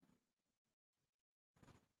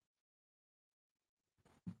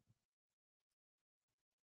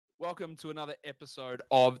Welcome to another episode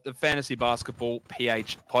of the Fantasy Basketball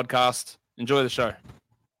PH podcast. Enjoy the show.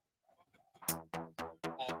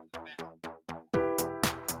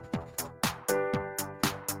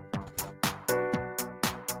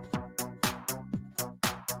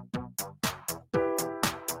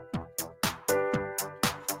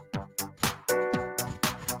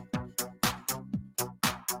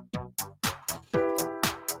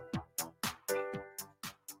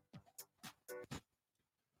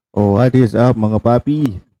 Oh, what is up mga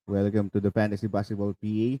papi? Welcome to the Fantasy Basketball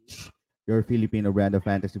PH, your Filipino brand of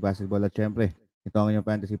fantasy basketball. At syempre, ito ang inyong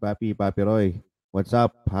fantasy papi, Papi Roy. What's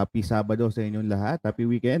up? Happy Sabado sa inyong lahat. Happy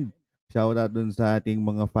weekend. Shout out dun sa ating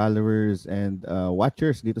mga followers and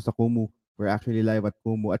watchers dito sa Kumu. We're actually live at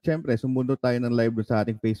Kumu. At syempre, sumundo tayo ng live dun sa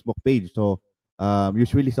ating Facebook page. So,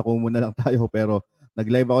 usually sa Kumu na lang tayo pero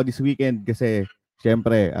nag-live ako this weekend kasi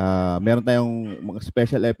siyempre, meron tayong mga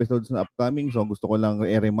special episodes na upcoming. So, gusto ko lang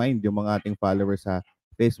i-remind yung mga ating followers sa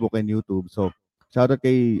Facebook and YouTube. So, shoutout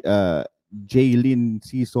kay Jaylin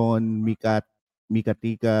Season,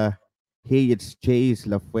 Mikatika, Hey, it's Chase,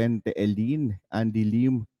 La Fuente, Elin, Andy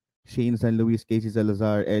Lim, Shane San Luis, Casey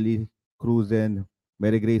Salazar, Ellie Cruzen,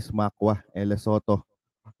 Mary Grace Macwa, Ella Soto,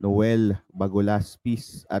 Noel Bagulas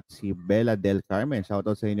Peace, at si Bella Del Carmen.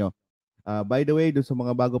 Shoutout sa inyo. By the way, dun sa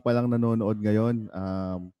mga bago pa lang nanonood ngayon,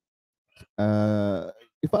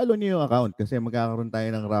 i-follow niyo yung account kasi magkakaroon tayo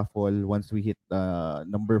ng raffle once we hit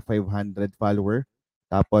number 500 follower.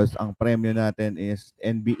 Tapos, ang premyo natin is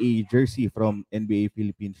NBA jersey from NBA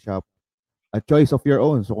Philippines Shop. A choice of your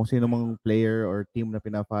own. So, kung sino mang player or team na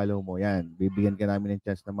pina-follow mo, yan, bibigyan ka namin ng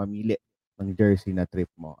chance na mamili ng jersey na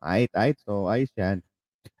trip mo. Aight. So, ayos yan.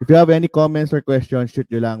 If you have any comments or questions, shoot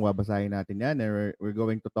nyo lang. Babasahin natin yan. And we're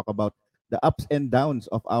going to talk about the ups and downs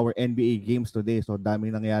of our NBA games today. So,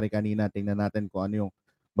 daming nangyari kanina. Tingnan natin kung ano yung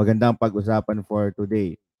magandang pag-usapan for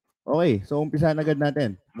today. Okay, so umpisahan agad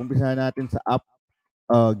natin. Umpisahan natin sa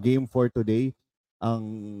game for today. Ang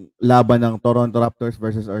laban ng Toronto Raptors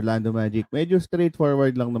versus Orlando Magic. Medyo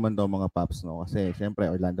straightforward lang naman to mga paps, no? Kasi, syempre,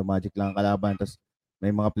 Orlando Magic lang ang kalaban. Tapos,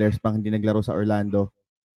 may mga players pang hindi naglaro sa Orlando.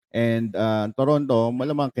 And Toronto,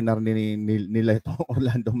 malamang kinarni nila itong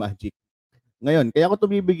Orlando Magic. Ngayon, kaya ko ito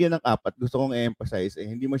bibigyan ng apat. Gusto kong i-emphasize,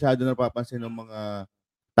 hindi masyado napapansin ng mga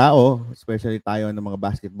tao, especially tayo ng mga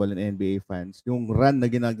basketball and NBA fans, yung run na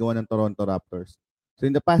ginagawa ng Toronto Raptors. So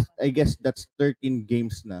in the past, I guess that's 13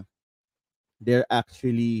 games na. They're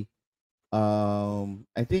actually,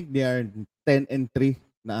 I think they are 10-3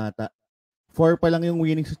 na ata. 4 pa lang yung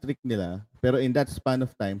winning streak nila. Pero in that span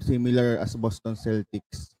of time, similar as Boston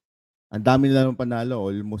Celtics, ang dami nila ng panalo,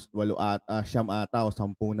 almost 9 ata o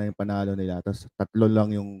 10 na yung panalo nila. Tapos 3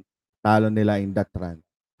 lang yung talo nila in that run.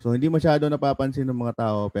 So hindi masyado napapansin ng mga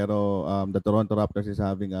tao pero the Toronto Raptors is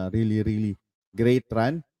having a really great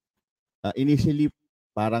run. Initially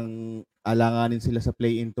parang alanganin sila sa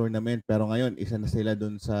play-in tournament pero ngayon isa na sila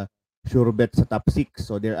dun sa sure bet sa top 6.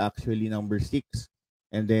 So they're actually number 6.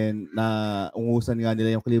 And then ungusan nga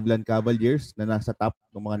nila yung Cleveland Cavaliers na nasa top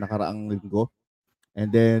ng mga nakaraang linggo.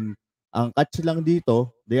 And then ang catch lang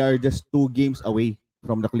dito, they are just 2 games away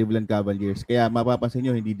from the Cleveland Cavaliers. Kaya mapapansin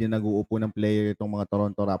nyo, hindi din nag-uupo ng player itong mga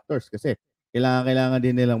Toronto Raptors kasi kailangan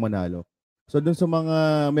din nilang manalo. So dun sa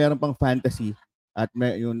mga meron pang fantasy at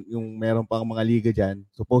yung meron pang mga liga dyan,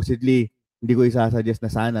 supposedly, hindi ko isasuggest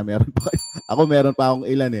na sana meron pa. Ako meron pa akong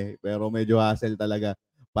ilan pero medyo hassle talaga.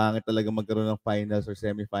 Pangit talaga magkaroon ng finals or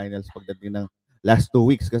semifinals pagdating ng last 2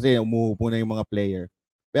 weeks kasi umuupo na yung mga player.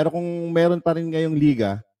 Pero kung meron pa rin ngayong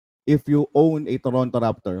liga, if you own a Toronto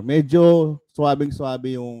Raptor, medyo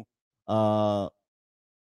swabing-swabe yung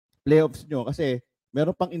playoffs nyo kasi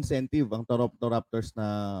meron pang incentive ang Toronto Raptors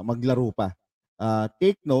na maglaro pa.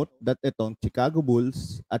 Take note that itong Chicago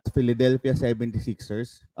Bulls at Philadelphia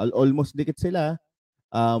 76ers, almost dikit sila.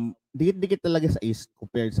 Dikit-dikit talaga sa East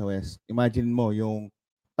compared sa West. Imagine mo, yung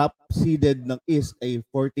top seeded ng East ay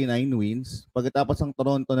 49 wins, pagkatapos ang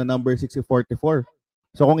Toronto na number 6 ay 44.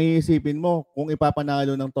 So kung iisipin mo, kung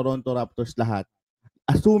ipapanalo ng Toronto Raptors lahat,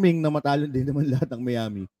 assuming na matalo din naman lahat ng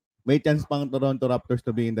Miami, may chance pang Toronto Raptors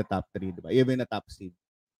to be in the top 3, di ba? Even na top seed.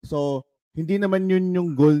 So, hindi naman yun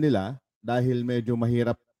yung goal nila dahil medyo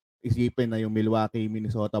mahirap isipin na yung Milwaukee,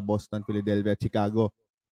 Minnesota, Boston, Philadelphia, Chicago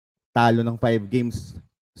talo ng 5 games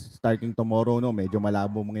starting tomorrow, no? Medyo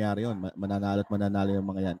malabo mangyari yun. Mananalo at mananalo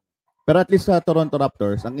yung mga yan. Pero at least sa Toronto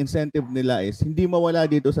Raptors, ang incentive nila is hindi mawala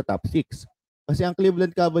dito sa top 6. Kasi ang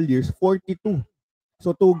Cleveland Cavaliers, 42.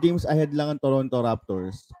 So 2 games ahead lang ang Toronto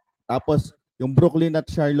Raptors. Tapos yung Brooklyn at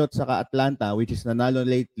Charlotte saka Atlanta, which is nanalo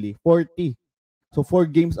lately, 40. So 4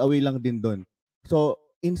 games away lang din doon. So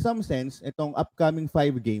in some sense, itong upcoming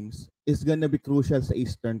 5 games, is gonna be crucial sa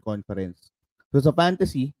Eastern Conference. So sa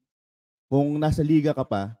fantasy, kung nasa liga ka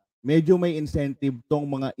pa, medyo may incentive tong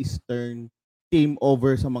mga Eastern team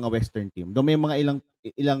over sa mga Western team. Though may mga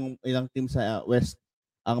ilang team sa West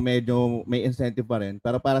ang medyo may incentive pa rin,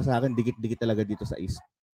 pero para sa akin dikit-dikit talaga dito sa East.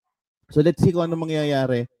 So let's see kung ano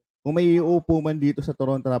mangyayari. Kung may iuupo man dito sa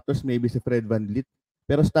Toronto Raptors, maybe si Fred VanVleet.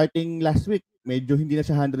 Pero starting last week, medyo hindi na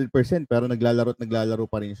siya 100%, pero naglalaro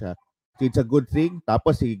pa rin siya. So it's a good thing.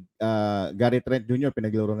 Tapos si Gary Trent Jr.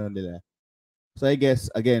 pinaglaro na nila. So I guess,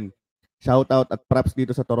 again, shout out at props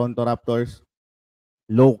dito sa Toronto Raptors.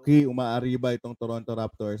 Low-key, umaariba itong Toronto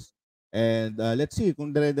Raptors. And let's see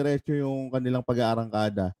kung dire-diretso yung kanilang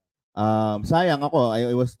pag-aarangkada. Sayang ako,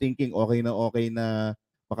 I was thinking okay na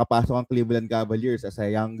makapasok ang Cleveland Cavaliers as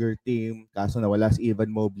a younger team. Kaso nawala si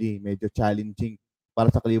Evan Mobley. Medyo challenging para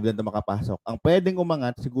sa Cleveland na makapasok. Ang pwedeng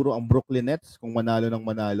umangat, siguro ang Brooklyn Nets kung manalo ng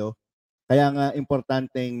manalo. Kaya nga,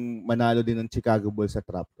 importanteng manalo din ng Chicago Bulls at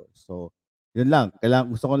Raptors. So, yun lang.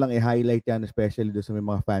 Gusto ko lang i-highlight yan, especially doon sa may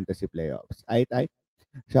mga fantasy playoffs. Ay.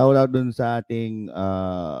 Shout out dun sa ating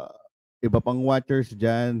iba pang watchers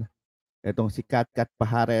dyan. Itong si Kat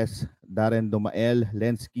Pahares, Darren Dumael,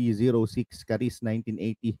 Lensky 06, Caris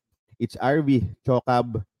 1980, It's RV,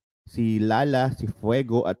 Chokab, si Lala, si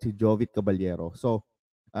Fuego, at si Jovit Caballero. So,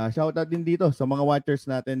 shout out din dito sa mga watchers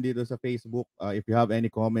natin dito sa Facebook. If you have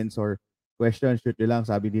any comments or questions, shoot nyo lang.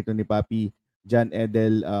 Sabi dito ni Papi Jan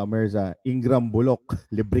Edel Merza, Ingram Bulok,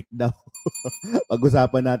 Librik daw.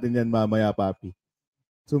 Pag-usapan natin yan mamaya, Papi.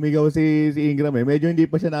 Sumigaw si Ingram eh. Medyo hindi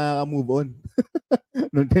pa siya nakaka-move on.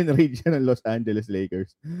 Nung tinrade siya ng Los Angeles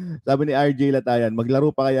Lakers. Sabi ni RJ Latayan,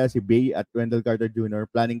 maglaro pa kaya si Bay at Wendell Carter Jr.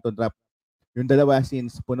 planning to drop yung dalawa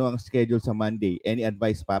since puno ang schedule sa Monday. Any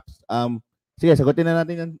advice, Paps? Sige, sagutin na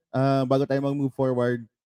natin yan bago tayo mag-move forward.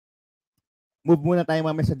 Move muna tayo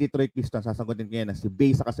mamaya sa Detroit Pistons. Sasagutin ko yan si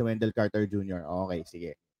Bay saka si Wendell Carter Jr. Okay,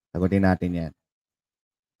 sige. Sagutin natin yan.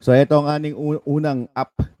 So, ito ang aning unang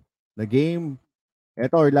up na game.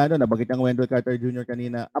 Ito, Orlando, nabanggit ang Wendell Carter Jr.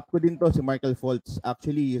 kanina. Up ko din to si Markelle Fultz.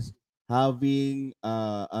 Actually, is having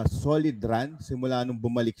a solid run simula nung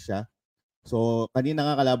bumalik siya. So, kanina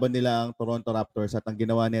nga kalaban nila ang Toronto Raptors at ang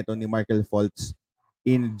ginawa nito ni Markelle Fultz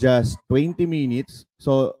in just 20 minutes.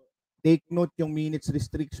 So, take note yung minutes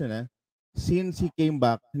restriction. Since he came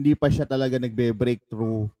back, hindi pa siya talaga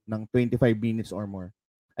nagbe-breakthrough ng 25 minutes or more.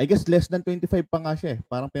 I guess less than 25 pa nga siya.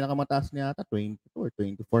 Parang pinakamataas niya ata, 22 or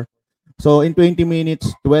 24. So, in 20 minutes,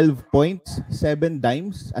 12 points, 7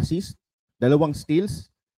 dimes, assist, 2 steals,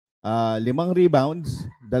 5 rebounds,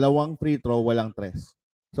 2 free throw, walang tres.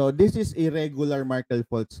 So, this is a regular Markelle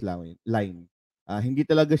Fultz line. Hindi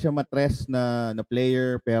talaga siya matres na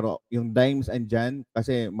player, pero yung dimes andyan,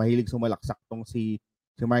 kasi mahilig sumalaksak tong si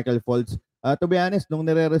Markelle Fultz. To be honest, nung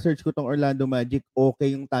nire-research ko tong Orlando Magic,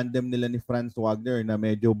 okay yung tandem nila ni Franz Wagner na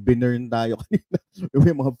medyo binurn tayo kanina.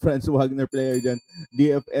 Yung mga Franz Wagner player dyan,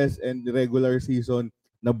 DFS and regular season,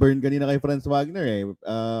 na-burn kanina kay Franz Wagner eh.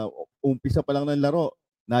 Umpisa pa lang ng laro,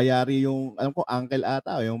 nayari yung, alam ko, ankle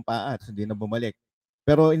ata o yung paa, hindi na bumalik.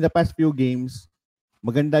 Pero in the past few games,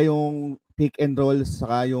 maganda yung pick and roll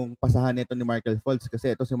saka yung pasahan nito ni Markelle Fultz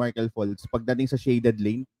kasi ito si Markelle Fultz, pagdating sa shaded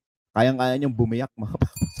lane, kayang-kaya niyang bumiyak mga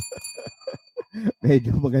papas.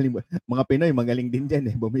 Medyo magaling. Mga Pinoy, magaling din dyan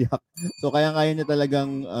eh, bumiyak. So, kaya-kaya niya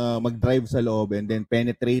talagang mag-drive sa loob and then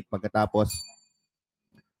penetrate pagkatapos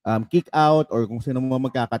kick out or kung sino mo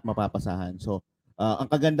magkakat, mapapasahan. So, ang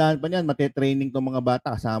kagandahan pa niyan, mate-training tong mga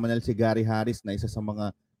bata. Kasama na si Gary Harris na isa sa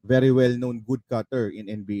mga very well-known good cutter in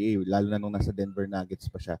NBA, lalo na nung nasa Denver Nuggets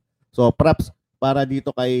pa siya. So, props para dito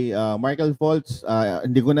kay Markelle Fultz.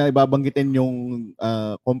 Hindi ko na ibabanggitin yung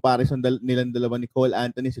comparison nilang dalawa ni Cole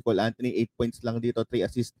Anthony. Si Cole Anthony, 8 points lang dito, 3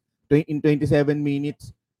 assists in 27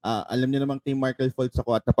 minutes. Alam niyo namang team Markelle Fultz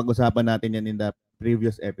ako at napag-usapan natin yan in the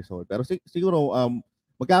previous episode. Pero siguro,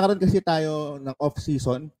 magkakaroon kasi tayo ng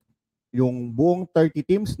off-season, yung buong 30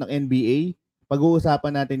 teams ng NBA.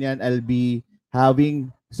 Pag-uusapan natin yan, I'll be having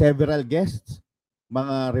several guests,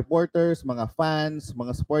 mga reporters, mga fans,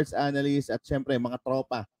 mga sports analysts, at syempre mga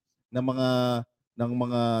tropa ng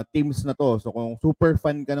mga teams na to. So kung super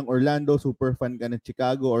fan ka ng Orlando, super fan ka ng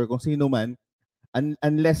Chicago, or kung sino man,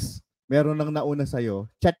 unless meron nang nauna sa'yo,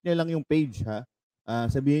 chat nyo lang yung page ha.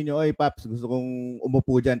 Sabihin nyo, oy Paps, gusto kong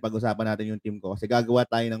umupo dyan, pag-usapan natin yung team ko. Kasi gagawa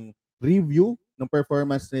tayo ng review ng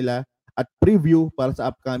performance nila at preview para sa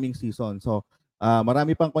upcoming season. So,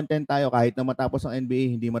 marami pang content tayo kahit na matapos ang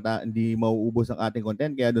NBA, hindi mauubos ang ating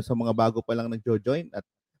content. Kaya doon sa mga bago pa lang nagjo-join at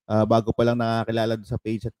bago pa lang nakakilala doon sa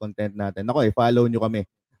page at content natin. Ako, follow nyo kami.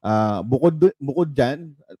 Bukod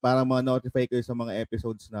dyan, para ma-notify kayo sa mga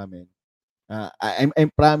episodes namin.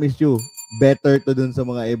 I promise you, better to dun sa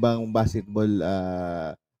mga ibang basketball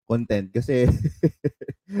content kasi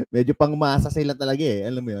medyo pangmasa sila talaga eh.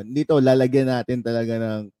 Alam mo yun? Dito, lalagyan natin talaga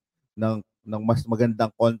ng mas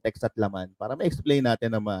magandang context at laman para ma-explain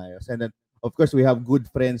natin na maayos. And then, of course, we have good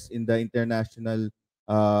friends in the international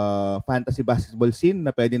fantasy basketball scene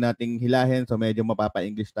na pwede nating hilahin. So, medyo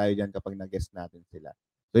mapapa-English tayo dyan kapag nag-guest natin sila.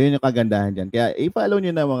 So, yun yung kagandahan dyan. Kaya, i-follow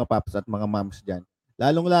nyo na mga paps at mga moms dyan.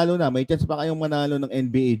 Lalong-lalo na, may chance pa kayong manalo ng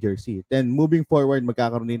NBA jersey. Then, moving forward,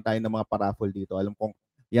 magkakaroon din tayo ng mga paraffle dito. Alam kong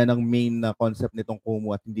yan ang main na concept nitong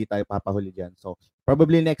Kumu at hindi tayo papahuli dyan. So,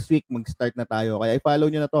 probably next week, mag-start na tayo. Kaya i-follow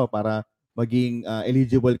nyo na to para maging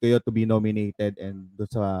eligible kayo to be nominated and doon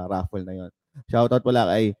sa raffle na yon. Shoutout pala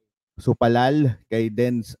kay Supalal, kay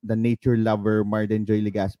Dens, The Nature Lover, Marden Joy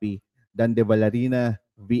Legaspi, Dan De Valarina,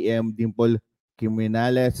 VM, Dimple,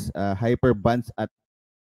 Kiminales, Hyper Buns at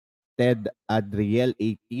Ted Adriel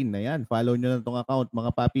 18 na yan. Follow nyo na itong account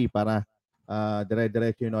mga papi para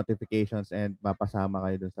dire-diretso yung notifications and mapasama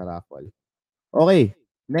kayo dun sa raffle. Okay,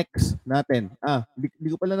 next natin. Di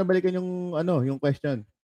ko pala nabalikan yung yung question.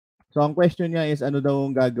 So ang question niya is ano daw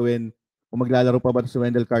ang gagawin kung maglalaro pa ba si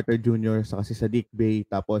Wendell Carter Jr. sa kasi sa Dick Bay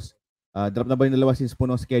tapos drop na ba yung dalawa since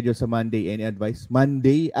puno schedule sa Monday? Any advice?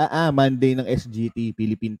 Monday? Monday ng SGT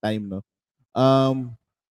Philippine time, no?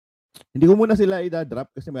 Hindi ko muna sila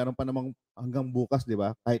i-drop kasi meron pa namang hanggang bukas, di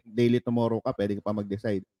ba? Kahit daily tomorrow ka, pwede ka pa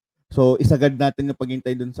mag-decide. So, isagad natin yung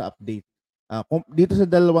paghintay dun sa update. Dito sa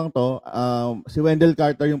dalawang to, si Wendell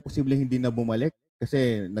Carter yung posibleng hindi na bumalik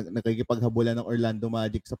kasi nakikipaghabulan ng Orlando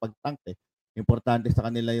Magic sa pag-tank eh. Importante sa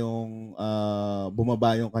kanila yung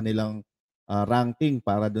bumaba yung kanilang ranking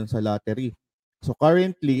para dun sa lottery. So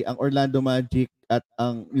currently, ang Orlando Magic at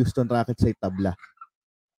ang Houston Rockets ay tabla.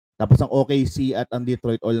 Tapos ang OKC at ang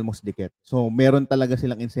Detroit almost dikit. So meron talaga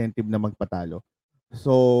silang incentive na magpatalo.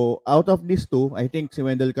 So out of these two, I think si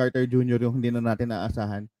Wendell Carter Jr. yung hindi na natin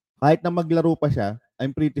naasahan. Kahit na maglaro pa siya,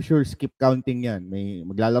 I'm pretty sure skip counting yan. May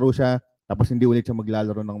maglalaro siya, tapos hindi ulit siya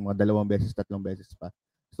maglalaro ng mga 2 beses, 3 beses pa.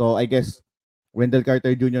 So I guess Wendell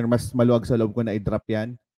Carter Jr. mas maluwag sa loob ko na i-drop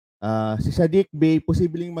yan. Si Saddiq Bey,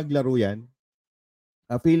 posibleng maglaro yan.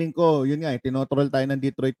 Feeling ko, yun nga, tinotroll tayo ng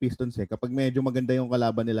Detroit Pistons eh. Kapag medyo maganda yung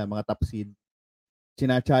kalaban nila, mga top seed,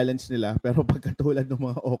 china-challenge nila. Pero pagkatulad ng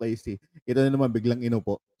mga OKC, ito na naman biglang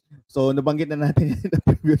inupo. So, nabanggit na natin yan na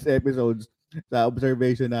previous episodes sa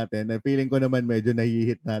observation natin. Na feeling ko naman medyo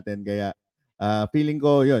nahihit natin. Kaya, feeling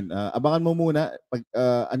ko, yun, abangan mo muna.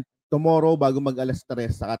 Tomorrow, bago mag-alas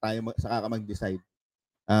 3, saka ka mag-decide.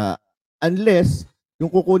 Unless,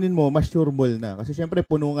 yung kukunin mo, mas sure ball na. Kasi syempre,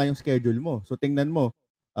 puno nga yung schedule mo. So, tingnan mo,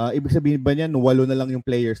 ibig sabihin ba niyan, 8 na lang yung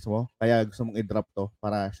players mo, kaya gusto mong i-drop to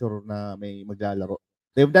para sure na may maglalaro.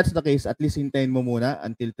 So, if that's the case, at least hintayin mo muna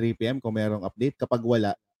until 3 p.m. kung merong update. Kapag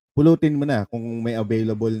wala, pulutin mo na kung may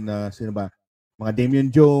available na, sino ba, mga Damian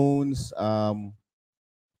Jones,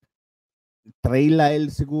 Trey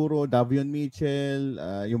Lyles siguro, Davion Mitchell,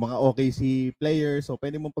 yung mga OKC players. So,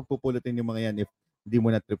 pwede mong pagpupulutin yung mga yan if hindi mo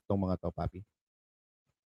na trip tong mga to, papi.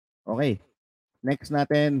 Okay. Next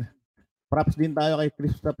natin, props din tayo kay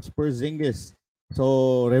Kristaps Porzingis.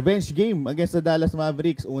 So, revenge game against the Dallas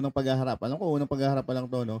Mavericks. Unang paghaharap. Alam ko, unang paghaharap pa lang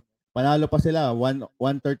to, no? Panalo pa sila,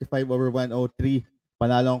 135 over 103.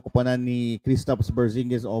 Panalo ang kuponan ni Kristaps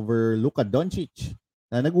Porzingis over Luka Doncic.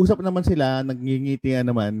 Nag-usap naman sila, nagngingitian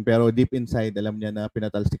naman, pero deep inside, alam niya na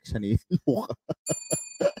pinatalsik siya ni Luka.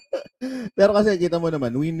 Pero kasi kita mo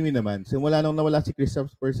naman, win-win naman. Simula nung nawala si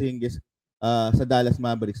Kristaps Porzingis sa Dallas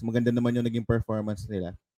Mavericks, maganda naman yung naging performance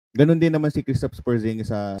nila. Ganon din naman si Kristaps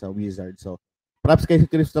Porzingis sa Wizards. So, props kay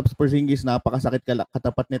Kristaps Porzingis, napakasakit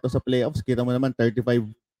katapat nito sa playoffs. Kita mo naman 35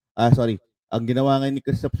 ang ginawa nga ni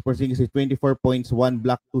Kristaps Porzingis is 24 points, 1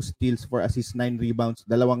 block, 2 steals, 4 assists, 9 rebounds,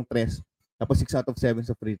 2 tres, tapos 6 out of 7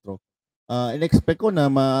 sa free throw. In-expect ko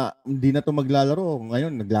na hindi na to maglalaro.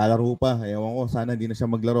 Ngayon, naglalaro pa. Ewan ko, sana hindi na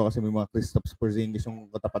siya maglaro kasi may mga Kristaps Porzingis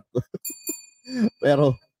yung katapat ko.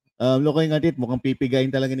 Pero, looking at it, mukhang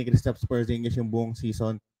pipigayin talaga ni Kristaps Porzingis yung buong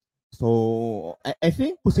season. So, I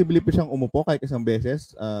think posible pa siyang umupo kahit isang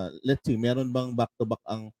beses. Let's see, meron bang back-to-back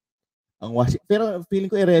ang Washington? Pero feeling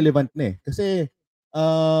ko irrelevant na eh. Kasi,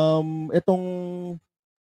 itong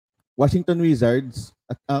Washington Wizards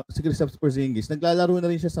at si Kristaps Porzingis, naglalaro na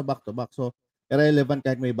rin siya sa back-to-back. So, irrelevant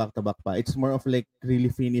kahit may back-to-back pa. It's more of like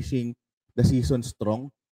really finishing the season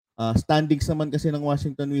strong. Standings naman kasi ng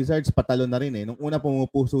Washington Wizards, patalo na rin eh. Nung una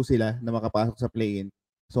pumupuso sila na makapasok sa play-in.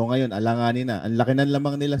 So ngayon, alanganin na. Ang laki ng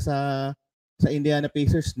lamang nila sa Indiana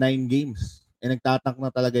Pacers, 9 games. Nagtatank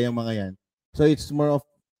na talaga yung mga yan. So it's more of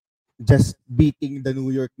just beating the New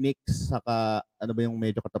York Knicks, saka ano ba yung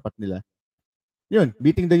medyo katapat nila? Yun,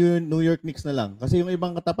 beating the New York Knicks na lang. Kasi yung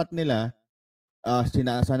ibang katapat nila,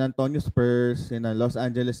 sina San Antonio Spurs, sina Los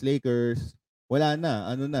Angeles Lakers, wala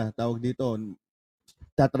na. Ano na, tawag dito,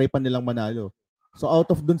 tatry pa nilang manalo. So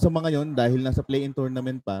out of dun sa mga yon, dahil nasa play-in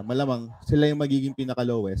tournament pa, malamang sila yung magiging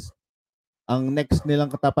pinaka-lowest. Ang next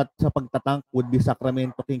nilang katapat sa pagtatank would be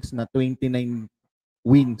Sacramento Kings na 29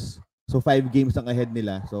 wins. So 5 games ang ahead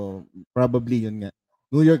nila. So probably yun nga.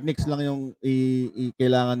 New York Knicks lang yung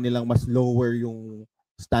kailangan nilang mas lower yung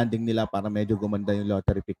standing nila para medyo gumanda yung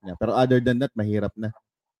lottery pick niya. Pero other than that, mahirap na.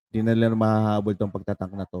 Hindi na nila mahahabol tong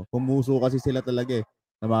pagtatank na to. Pumuso kasi sila talaga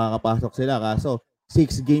na makakapasok sila. Kaso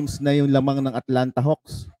 6 games na yung lamang ng Atlanta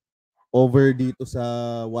Hawks over dito sa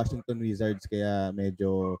Washington Wizards. Kaya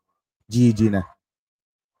medyo GG na.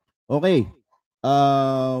 Okay.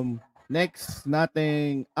 Next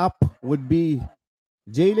nating up would be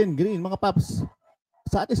Jalen Green. Mga paps,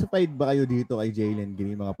 satisfied ba kayo dito kay Jalen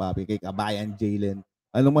Green, mga papi? Kay Kabayan Jalen?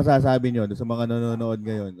 Anong masasabi nyo sa mga nanonood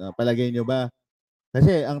ngayon? Palagay nyo ba?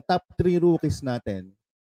 Kasi ang top 3 rookies natin,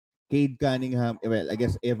 Cade Cunningham, well, I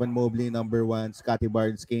guess Evan Mobley number 1, Scottie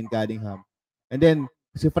Barnes, Kane Cunningham. And then,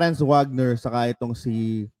 si Franz Wagner, saka itong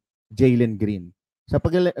si Jalen Green. Sa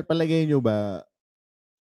palagay nyo ba,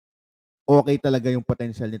 okay talaga yung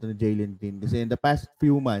potential nito ni Jalen Green? Kasi in the past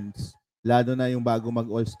few months, lalo na yung bago mag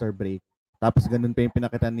All-Star break, tapos ganun pa yung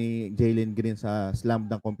pinakita ni Jalen Green sa slam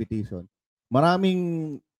dunk competition.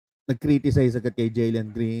 Maraming nag-criticize agad kay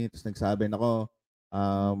Jalen Green, tapos nagsabi, nako,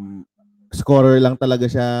 scorer lang talaga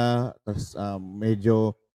siya, tapos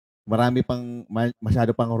medyo marami pang,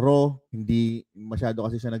 masyado pang raw, hindi masyado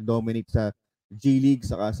kasi siya nag-dominate sa G League,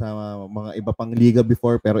 saka sa mga iba pang liga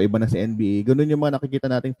before, pero iba na sa NBA. Ganun yung mga nakikita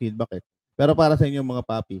nating feedback eh. Pero para sa inyo mga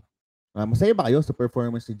papi, masaya ba kayo sa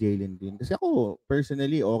performance ni Jalen Green? Kasi ako,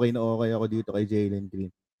 personally, okay na okay ako dito kay Jalen Green.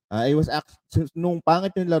 I was nung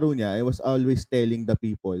pangit yung laro niya, I was always telling the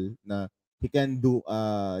people na he can do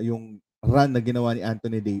yung run na ginawa ni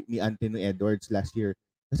Anthony Edwards last year.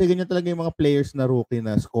 Kasi ganyan talaga yung mga players na rookie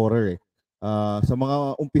na scorer eh. Sa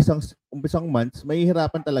mga umpisang months, may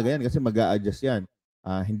hirapan talaga yan kasi mag-a-adjust yan.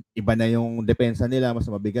 Iba na yung depensa nila, mas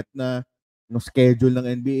mabigat na. No schedule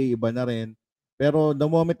ng NBA, iba na rin. Pero the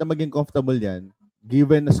moment na maging comfortable yan,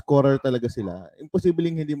 given na scorer talaga sila,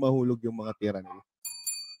 imposibleng hindi mahulog yung mga tira nila.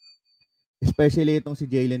 Especially itong si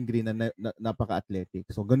Jalen Green na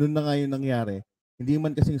napaka-athletic. So, ganun na nga yung nangyari. Hindi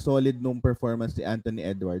man kasing solid nung performance ni Anthony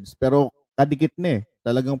Edwards. Pero kadikit na eh.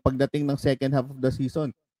 Talagang pagdating ng second half of the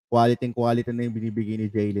season, quality na yung binibigay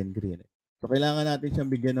ni Jalen Green. So, kailangan natin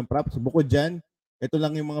siyang bigyan ng props. Bukod dyan, ito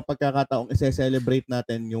lang yung mga pagkakataong i-celebrate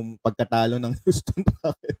natin yung pagkatalo ng Houston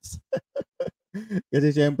Rockets. Kasi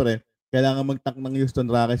syempre, kailangan mag-tank ng Houston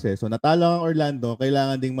Rockets eh. So natalo ang Orlando,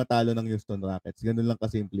 kailangan ding matalo ng Houston Rockets. Ganun lang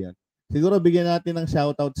kasimple yan. Siguro bigyan natin ng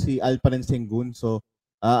shoutout si Alperen Sengun. So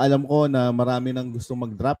alam ko na marami nang gusto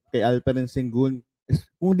mag-drop kay Alperen Sengun.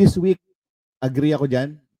 Kung this week, agree ako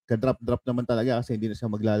dyan. Ka-drop naman talaga kasi hindi na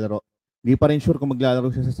siya maglalaro. Hindi pa rin sure kung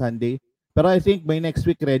maglalaro siya sa Sunday. Pero I think by next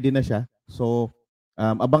week, ready na siya. So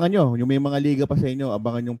abangan nyo. Yung may mga liga pa sa inyo,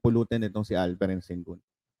 abangan yung pulutin itong si Alperen Sengun.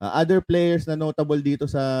 Other players na notable dito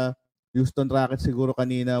sa Houston Rockets siguro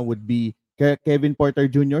kanina would be Kevin Porter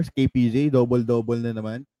Jr., KPJ, double-double na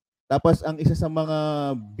naman. Tapos ang isa sa mga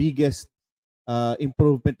biggest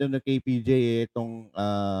improvement ng KPJ itong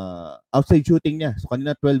outside shooting niya. So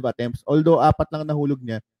kanina 12 attempts. Although 4 lang nahulog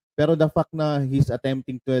niya, pero the fact na he's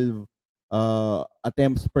attempting 12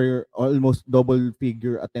 attempts per, almost double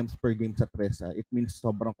figure attempts per game sa tres, it means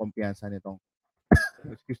sobrang kumpiyansa nitong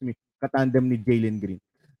katandem ni Jalen Green.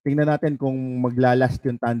 Tingnan natin kung maglalast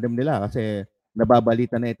yung tandem nila kasi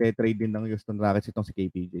nababalita na ite-trade din ng Houston Rockets itong si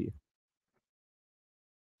KPJ.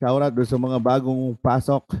 Shoutout doon sa mga bagong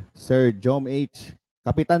pasok, Sir Jom H,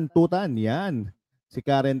 Kapitan Tutan, yan. Si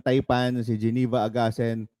Karen Taipan, si Geneva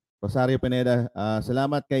Agasen, Rosario Pineda.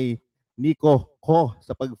 Salamat kay Nico Ko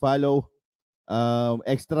sa pag-follow.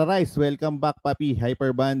 Extra Rice, welcome back papi.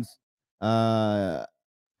 Hyperbands,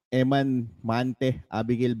 Eman Mante,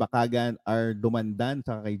 Abigail Bakagan, R. Dumandan,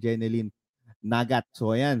 saka kay Jeneline Nagat.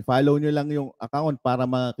 So ayan, follow nyo lang yung account para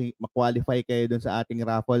ma-qualify kayo dun sa ating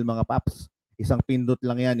raffle mga paps. Isang pindot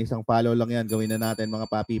lang yan, isang follow lang yan. Gawin na natin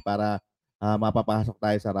mga papi para mapapasok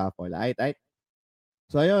tayo sa raffle. Ay.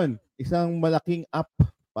 So ayun, isang malaking up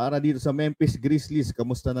para dito sa Memphis Grizzlies.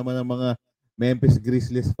 Kamusta naman ang mga Memphis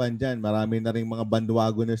Grizzlies fan dyan? Marami na rin mga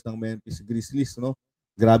bandwagoners ng Memphis Grizzlies, no?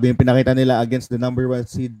 Grabe yung pinakita nila against the number 1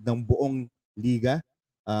 seed ng buong liga.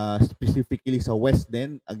 Specifically sa West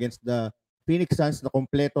din, against the Phoenix Suns na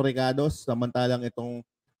kompleto recados. Samantalang itong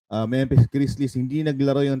Memphis Grizzlies, hindi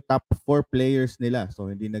naglaro yung top 4 players nila.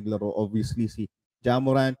 So hindi naglaro obviously si Ja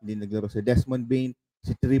Morant, hindi naglaro si Desmond Bane,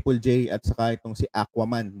 si Triple J, at saka itong si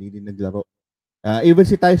Aquaman, hindi din naglaro. Even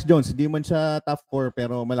si Tyus Jones, hindi man siya top 4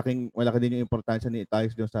 pero malaki din yung importansya ni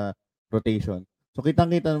Tyus Jones sa rotation. So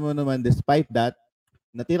kitang-kita mo naman despite that,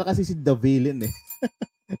 natira kasi si The Villain eh.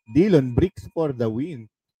 Dillon Bricks for the win.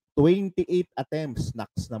 28 attempts,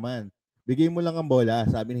 knocks naman. Bigay mo lang ang bola,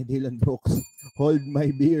 sabi ni Dillon Brooks. Hold my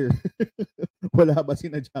beer. Wala ba si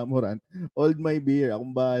Ja Morant? Hold my beer,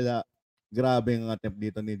 akong bahala. Grabe ang attempt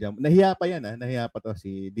dito ni Ja. Nahiya pa yan nahiya pa to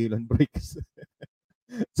si Dillon Bricks.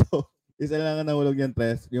 So, isa lang ang nahulog niyang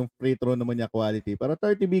tres. Yung free throw naman niya quality. Pero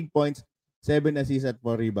 30 big points, 7 assists at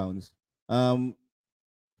 4 rebounds.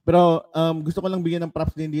 Pero gusto ko lang bigyan ng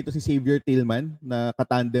props din dito si Xavier Tillman na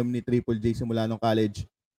katandem ni Triple J simula nung college.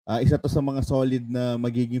 Isa to sa mga solid na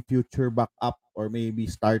magiging future backup or maybe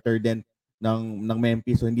starter din ng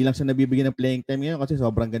Memphis. So hindi lang siya nabibigyan ng playing time ngayon kasi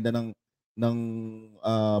sobrang ganda ng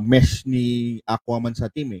mesh ni Aquaman sa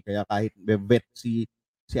team eh. Kaya kahit vet si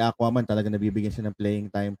Aquaman talaga nabibigyan siya ng playing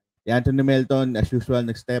time. Si Anthony Melton as usual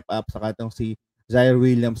nag-step up, saka itong si Zaire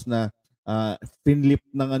Williams na finlip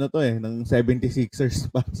ng ng 76ers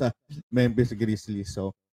para sa Memphis Grizzlies.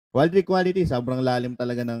 So quality sobrang lalim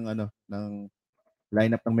talaga ng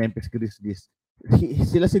lineup ng Memphis Grizzlies.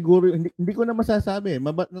 Sila siguro hindi ko na masasabi,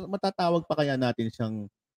 matatawag pa kaya natin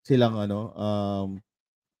silang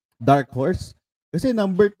dark horse kasi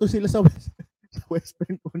number 2 sila sa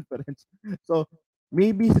Western Conference. So,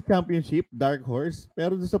 maybe sa championship, dark horse.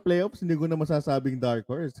 Pero sa playoffs, hindi ko na masasabing dark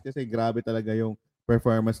horse kasi grabe talaga yung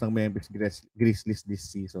performance ng Memphis Grizzlies this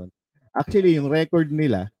season. Actually, yung record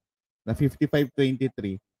nila na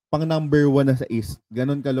 55-23, pang number 1 na sa East.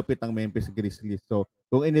 Ganon kalupit ang Memphis Grizzlies. So,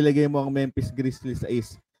 kung inilagay mo ang Memphis Grizzlies sa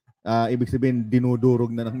East, ibig sabihin,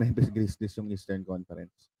 dinudurog na ng Memphis Grizzlies yung Eastern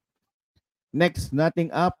Conference. Next,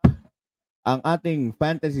 nating up ang ating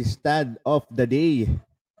fantasy stud of the day.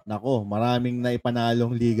 Nako, maraming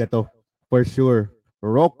naipanalong liga to. For sure.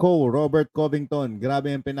 Robert Covington.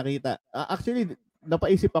 Grabe yung pinakita. Actually,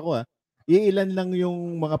 napaisip ako iilan lang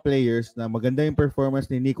yung mga players na maganda yung performance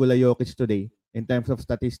ni Nikola Jokic today in terms of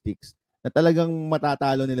statistics na talagang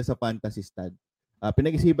matatalo nila sa fantasy stud.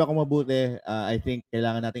 Pinag-isipan ko mabuti. I think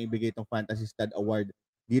kailangan natin ibigay itong fantasy stud award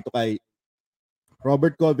dito kay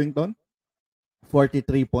Robert Covington.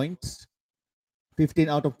 43 points.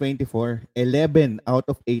 15 out of 24, 11 out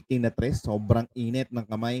of 18 na tres. Sobrang init ng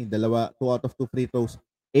kamay. 2 out of 2 free throws,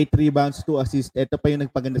 8 rebounds, 2 assists. Ito pa yung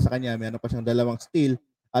nagpaganda sa kanya. Meron pa siyang 2 steal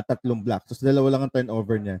at 3 blocks. So 2 lang ang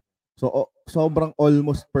turnover niya. So sobrang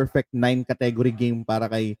almost perfect 9 category game para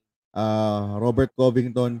kay Robert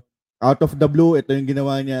Covington. Out of the blue, ito yung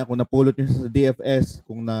ginawa niya. Kung napulot niyo sa DFS,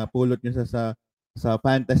 kung napulot niyo sa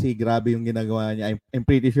fantasy, grabe yung ginagawa niya. I'm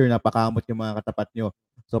pretty sure napakamot yung mga katapat niyo.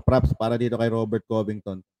 So props para dito kay Robert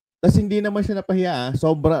Covington. Tapos hindi naman siya napahiya.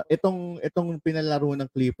 Sobra itong pinalaro ng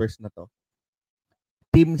Clippers na to.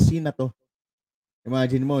 Team C na to.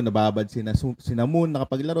 Imagine mo, nababad sina Moon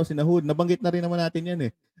nakapaglaro, sina Hood, nabanggit na rin naman natin 'yan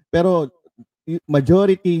eh. Pero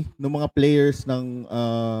majority ng mga players ng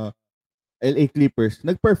LA Clippers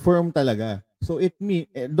nag-perform talaga. So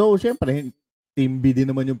though syempre Team B din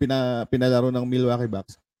naman yung pinalaro ng Milwaukee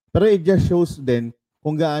Bucks. Pero it just shows din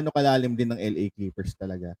kung gaano kalalim din ng LA Clippers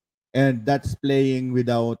talaga. And that's playing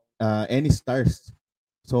without any stars.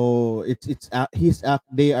 So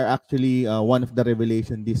they are actually one of the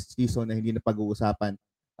revelation this season na hindi na pag-uusapan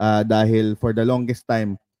dahil for the longest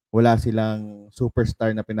time wala silang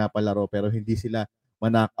superstar na pinapalaro pero hindi sila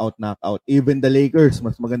knockout. Even the Lakers,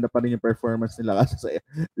 mas maganda pa rin yung performance nila kasi sa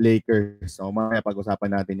Lakers. So mamaya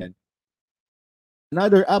pag-usapan natin yan.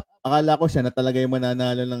 Another up, akala ko siya na talaga yung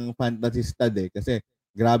mananalo ng fantasy stud kasi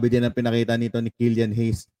grabe din ang pinakita nito ni Killian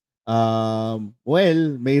Hayes.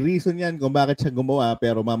 Well, may reason yan kung bakit siya gumawa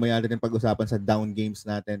pero mamaya natin pag-usapan sa down games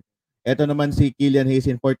natin. Ito naman si Killian Hayes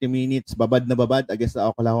in 40 minutes, babad na babad against the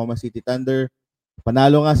Oklahoma City Thunder.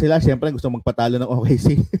 Panalo nga sila, syempre gusto magpatalo ng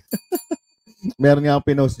OKC. Meron nga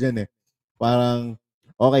akong pinost dyan Parang,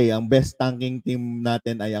 okay, ang best tanking team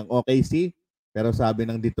natin ay ang OKC. Pero sabi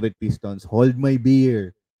ng Detroit Pistons, hold my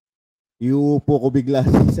beer. Iuupo ko bigla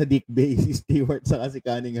sa Dick Bay, si Stewart, saka si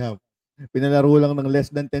Cunningham. Pinalaro lang ng less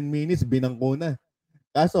than 10 minutes, binangko na.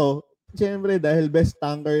 Kaso, siyempre, dahil best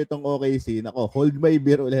tanker itong OKC, nako, hold my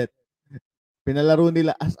beer ulit. Pinalaro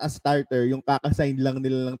nila as a starter, yung kakasign lang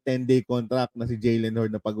nila ng 10-day contract na si Jalen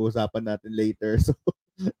Horde na pag-uusapan natin later. So,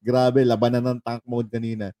 grabe, labanan ng tank mode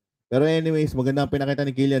kanina. Pero anyways, maganda ang pinakita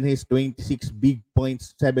ni Killian Hayes. 26 big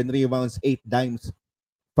points, 7 rebounds, 8 dimes,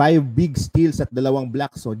 5 big steals at 2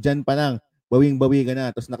 blocks. So dyan pa lang, bawing-bawi ka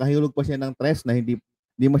na. Tapos nakahilog pa siya ng tres na hindi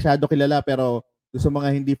masyado kilala pero sa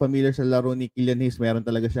mga hindi familiar sa laro ni Killian Hayes, meron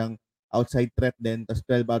talaga siyang outside threat din, tapos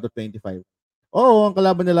 12 out of 25. Oo, ang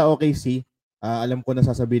kalaban nila OKC. Alam ko na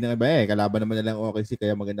sasabihin ng iba, kalaban naman nila ang OKC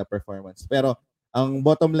kaya maganda performance. Pero ang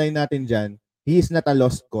bottom line natin dyan, he is not a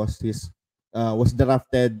lost cause. He was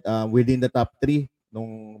drafted within the top 3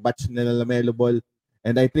 nung batch nila LaMelo Ball.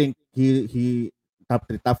 And I think he top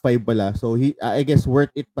 3, top 5 pala. So I guess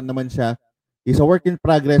worth it pa naman siya. He's a work in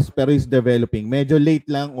progress pero he's developing. Medyo late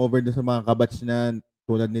lang over sa mga kabatch na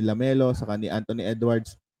tulad ni LaMelo, saka ni Anthony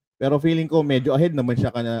Edwards. Pero feeling ko medyo ahead naman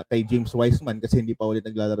siya kay James Wiseman kasi hindi pa ulit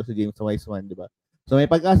naglalaro si James Wiseman, di ba? So may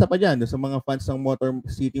pag-asa pa dyan sa mga fans ng Motor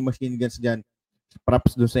City Machine Guns dyan.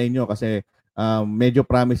 Props doon sa inyo kasi medyo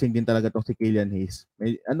promising din talaga tong si Killian Hayes.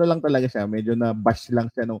 Ano lang talaga siya, medyo na bash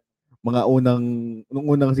lang siya nung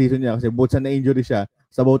unang season niya kasi both sa na-injury siya,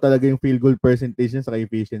 sabaw talaga yung field goal percentage niya sa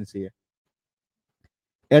efficiency.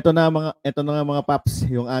 Ito na nga mga paps,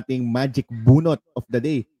 yung ating magic bunot of the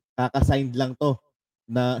day. Kaka-signed lang to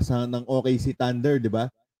ng OKC Thunder, di ba?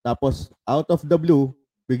 Tapos out of the blue,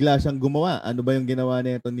 bigla siyang gumawa. Ano ba yung ginawa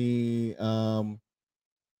nito ni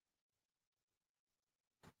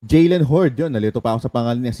Jalen Horde? Yun, nalito pa ako sa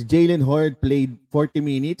pangalan niya. Si Jalen Horde played 40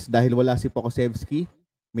 minutes dahil wala si Pokusevski.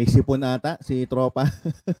 May sipon ata si tropa.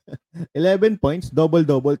 11 points,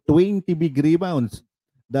 double-double, 20 big rebounds.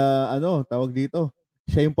 Tawag dito.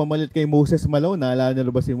 Siya yung pamalit kay Moses Malone. Naalala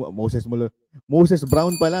niyo ba si Moses Malone? Moses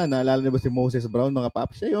Brown pala. Naalala niyo ba si Moses Brown, mga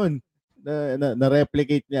paps? Siya yun.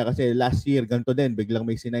 Na-replicate niya kasi last year, ganito din. Biglang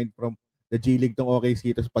may sinign from the G League tong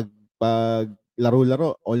OKC. Tapos pag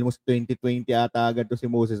laro-laro, almost 2020 ata agad to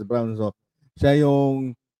si Moses Brown. So, siya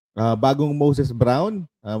yung bagong Moses Brown.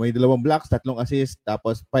 May 2 blocks, 3 assists,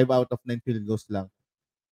 tapos 5 out of 9 field goals lang.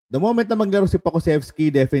 The moment na maglaro si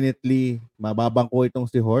Pokusevski, definitely mababangko itong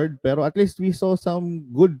si Horde. Pero at least we saw some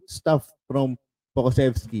good stuff from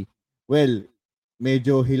Pokusevski. Well,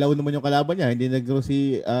 medyo hilaw naman yung kalaban niya. Hindi naglaro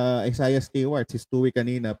si Isaiah Stewart, si Stewie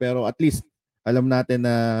kanina. Pero at least alam natin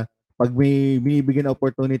na pag may binibigyan na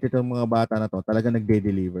opportunity itong mga bata na to, talaga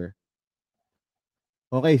nagde-deliver.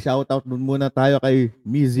 Okay, shoutout dun muna tayo kay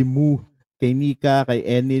Mizimu, kay Nika, kay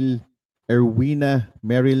Enil, Erwina,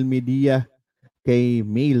 Meryl Media, kay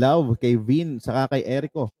May Love, kay Vin, saka kay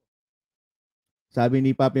Erico. Sabi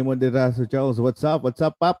ni Papi Moderato Charles, what's up? What's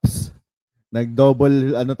up, Paps?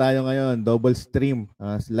 Nag-double, tayo ngayon? Double stream.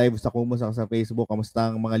 Live sa Kumu, saka sa Facebook. Kamusta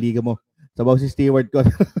ang mga liga mo? Sabaw si Stewart ko.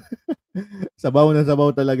 Sabaw na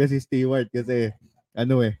sabaw talaga si Stewart kasi,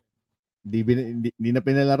 hindi na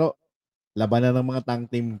pinalaro. Labanan ng mga tank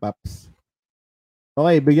team, Paps.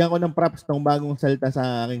 Okay, bigyan ko ng props tong bagong salta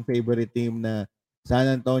sa aking favorite team na San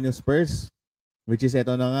Antonio Spurs. Which is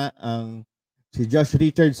ito na nga, si Josh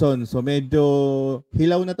Richardson. So medyo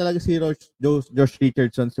hilaw na talaga si Josh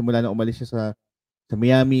Richardson simula na umalis siya sa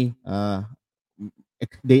Miami.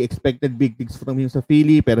 They expected big things from him sa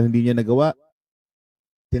Philly pero hindi niya nagawa.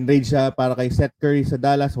 Tinrade siya para kay Seth Curry sa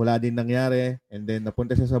Dallas. Wala din nangyari. And then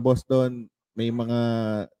napunta siya sa Boston. May mga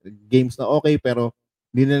games na okay pero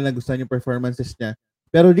hindi nila nagustuhan yung performances niya.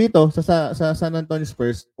 Pero dito, sa San Antonio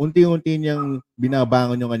Spurs, unti-unti niyang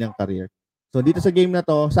binabangon yung kanyang career. So dito sa game na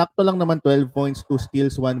to, sakto lang naman 12 points, 2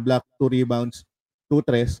 steals, 1 block, 2 rebounds, 2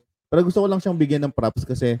 threes. Pero gusto ko lang siyang bigyan ng props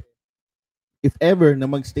kasi if ever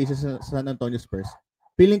na magstay sa San Antonio Spurs,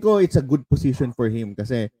 feeling ko it's a good position for him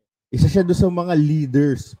kasi isa siya doon sa mga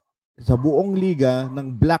leaders sa buong liga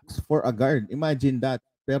ng blocks for a guard. Imagine that.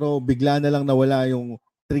 Pero bigla na lang nawala yung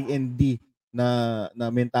 3&D na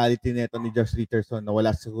mentality nito ni Josh Richardson.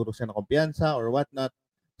 Nawala siguro siya ng kumpiyansa or whatnot.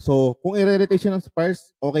 So, kung i-rotation ng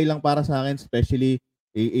Spurs, okay lang para sa akin, especially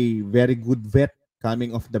a very good vet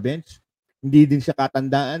coming off the bench. Hindi din siya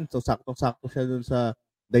katandaan. So, saktong-sakto siya dun sa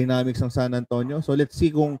dynamics ng San Antonio. So, let's see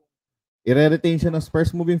kung i-retain siya ng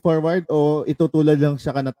Spurs moving forward o itutulad lang siya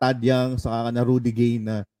ka na Tad Young saka ka na Rudy Gay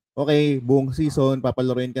na okay, buong season,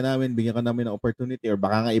 papalaruin ka namin, bigyan ka namin ng opportunity or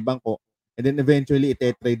baka nga ibang ko. And then eventually,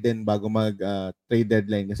 ite-trade din bago mag-trade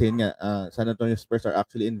deadline. Kasi yun nga, San Antonio Spurs are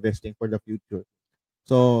actually investing for the future.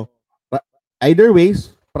 So, either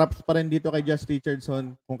ways, props pa rin dito kay Josh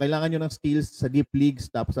Richardson. Kung kailangan nyo ng steals sa deep leagues,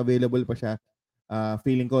 tapos available pa siya,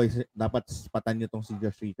 feeling ko, dapat patan nyo tong si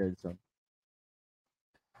Josh Richardson.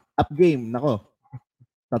 Up game, nako.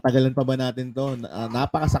 Tatagalan pa ba natin to?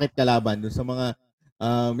 Napakasakit kalaban dun sa mga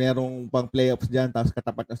merong pang playoffs dyan, tapos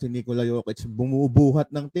katapat na si Nikola Jokic, bumubuhat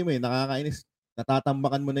ng team nakakainis.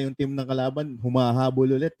 Natatambakan mo na yung team ng kalaban, humahabol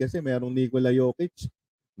ulit kasi merong Nikola Jokic.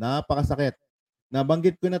 Napakasakit.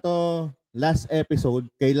 Nabanggit ko na to last episode,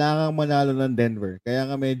 kailangan manalo ng Denver. Kaya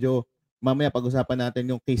nga medyo mamaya pag-usapan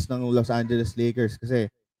natin yung case ng Los Angeles Lakers kasi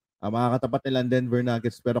makakatapat nila ang Denver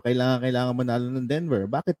Nuggets pero kailangan manalo ng Denver.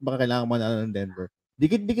 Bakit ba kailangan manalo ng Denver?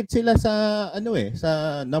 Dikit-dikit sila sa sa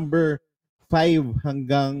number 5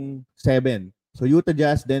 hanggang 7. So Utah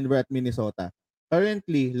Jazz, Denver at Minnesota.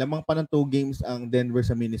 Currently, lamang pa ng 2 games ang Denver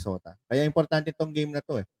sa Minnesota. Kaya importante tong game na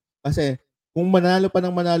to eh. Kasi kung manalo pa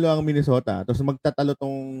ng manalo ang Minnesota, tapos magtatalo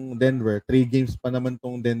tong Denver, 3 games pa naman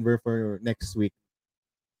tong Denver for next week,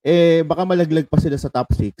 baka malaglag pa sila sa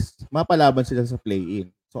top 6, mapalaban sila sa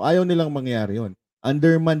play-in. So ayaw nilang mangyari yon.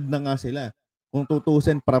 Undermanned na nga sila. Kung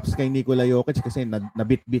tutusin, props kay Nikola Jokic kasi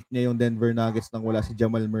nabit-bit niya yung Denver Nuggets nang wala si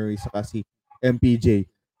Jamal Murray saka si MPJ.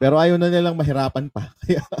 Pero ayaw na nilang mahirapan pa.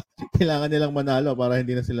 Kaya kailangan nilang manalo para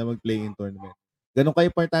hindi na sila mag-play-in tournament. Ganun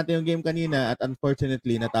ka-importante yung game kanina at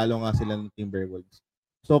unfortunately, natalo nga sila ng Timberwolves.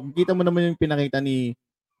 So, kita mo naman yung pinakita ni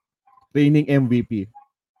reigning MVP.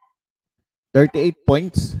 38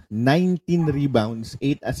 points, 19 rebounds,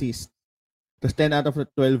 8 assists, plus 10 out of the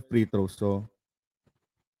 12 free throws. So,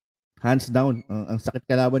 hands down, ang sakit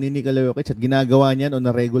kalaban ni Nikola Jokic at ginagawa niyan on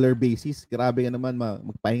a regular basis. Grabe ka naman,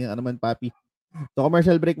 magpahinga ka naman, papi. So,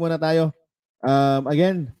 commercial break muna tayo.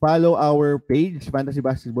 Again, follow our page, Fantasy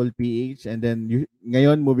Basketball PH, and then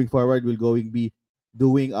ngayon, moving forward, we'll going be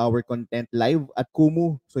doing our content live at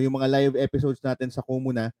Kumu. So, yung mga live episodes natin sa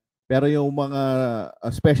Kumu na, pero yung mga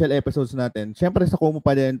special episodes natin, syempre sa Kumu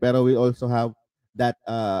pa din, pero we also have that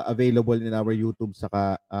available in our YouTube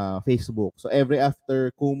saka Facebook. So every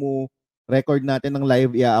after Kumu record natin ng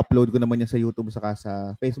live, i-upload ko naman yan sa YouTube saka sa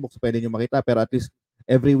Facebook. So pwede nyo makita. Pero at least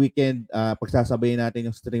every weekend, pagsasabayin natin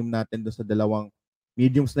yung stream natin doon sa dalawang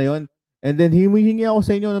mediums na yon. And then humihingi ako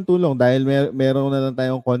sa inyo ng tulong dahil meron na lang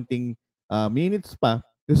tayong konting minutes pa.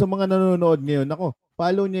 Yung sa mga nanonood ngayon, ako,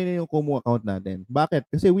 follow niyo na yung Kumu account natin.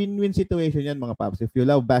 Bakit? Kasi win-win situation yan mga paps. If you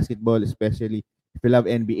love basketball, especially if you love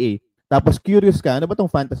NBA, tapos curious ka, ano ba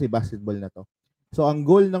tong fantasy basketball na to? So ang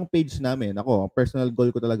goal ng page namin, ako, ang personal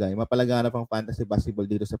goal ko talaga ay mapalaganap ang fantasy basketball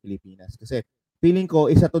dito sa Pilipinas. Kasi feeling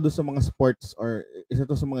ko, isa to doon sa mga sports or isa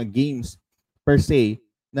to sa mga games per se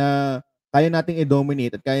na kaya nating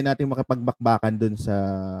i-dominate at kaya nating makipagbakbakan doon sa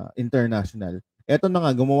international. Eto na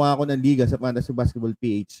nga, gumawa ako ng liga sa Fantasy Basketball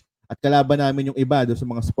PH at kalaban namin yung iba doon sa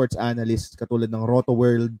mga sports analysts katulad ng Roto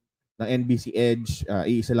World, ng NBC Edge,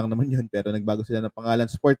 iisa lang naman yun pero nagbago sila ng pangalan,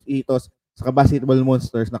 Sports Ethos, saka Basketball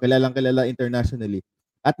Monsters na kilalang kilala internationally.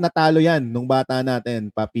 At natalo yan nung bata natin,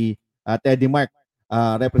 Papi Teddy Mark,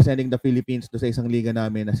 representing the Philippines do sa isang liga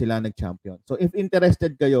namin na sila nag-champion. So if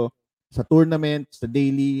interested kayo sa tournament, sa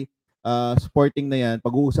daily sporting na yan,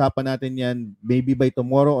 pag-uusapan natin yan maybe by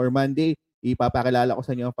tomorrow or Monday, ipapakilala ko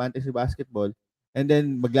sa inyo ang fantasy basketball. And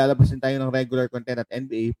then maglalabas din tayo ng regular content at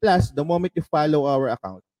NBA. Plus, the moment you follow our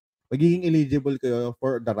account, magiging eligible kayo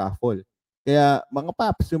for the raffle. Kaya mga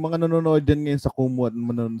paps, yung mga nanonood dyan ngayon sa Kumu at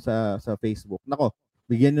manonood sa Facebook, nako,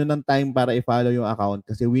 bigyan nyo ng time para i-follow yung account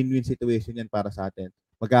kasi win-win situation yan para sa atin.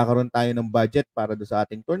 Magkakaroon tayo ng budget para do sa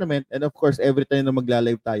ating tournament and of course, every time na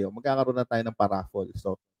magla-live tayo, magkakaroon na tayo ng pa-raffle.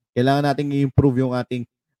 So, kailangan nating i-improve yung ating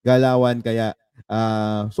galawan kaya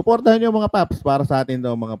supportahan nyo mga paps para sa atin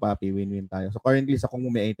daw mga papi, win-win tayo. So currently sa Kumu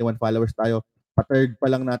may 81 followers tayo. Pa-third pa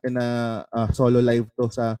lang natin na solo live to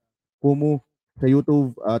sa Kumu. Sa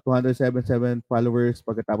YouTube, 277 followers.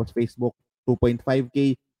 Pagkatapos Facebook,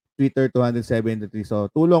 2.5K. Twitter, 273. So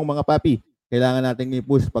tulong mga papi. Kailangan natin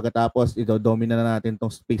i-push pagkatapos ito-domina na natin tong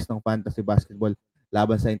space ng fantasy basketball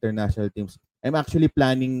laban sa international teams. I'm actually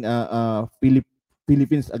planning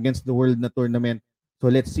Philippines against the world na tournament. So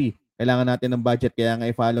let's see. Kailangan natin ng budget kaya nga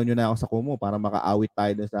i-follow nyo na ako sa Kumu para makaawit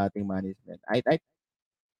tayo doon sa ating management. Ay.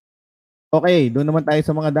 Okay, doon naman tayo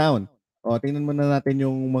sa mga down. O, tingnan muna natin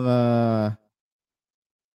yung mga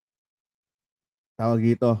tawag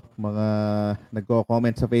dito, mga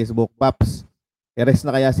nagko-comment sa Facebook. Paps, i-rest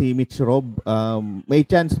na kaya si Mitch Rob? May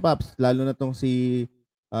chance, Paps, lalo na tong si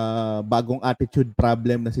bagong attitude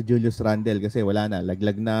problem na si Julius Randle kasi wala na.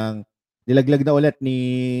 Nilaglag na ulit ni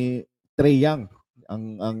Trae Young,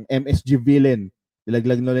 ang MSG villain.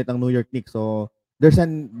 Nilaglag na ulit ang New York Knicks. So, there's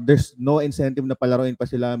no incentive na palaruin pa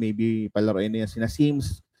sila. Maybe palaruin na yan sina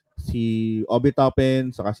Sims, si Obi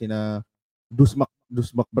Toppin, saka sina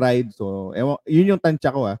Dus McBride. So, yun yung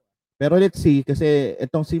tansya ko. Pero let's see, kasi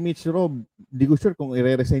itong si Mitch Rob, di ko sure kung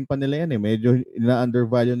i-resign pa nila yan. Medyo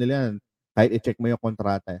na-undervalue nila yan. Kahit i-check mo yung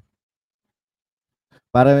kontrata.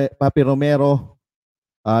 Para Papi Romero,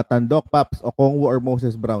 Tandok, Paps, Okongwu or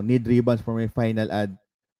Moses Brown, need rebounds for my final ad.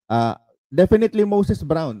 Definitely Moses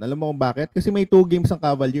Brown. Alam mo kung bakit? Kasi may 2 games ang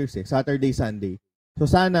Cavaliers Saturday, Sunday. So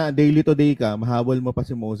sana daily to day ka, mahabol mo pa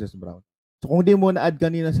si Moses Brown. So kung di mo na-add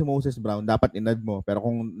kanina si Moses Brown, dapat in-add mo. Pero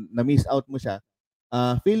kung na-miss out mo siya,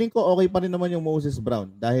 feeling ko okay pa rin naman yung Moses Brown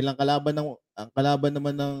dahil ang kalaban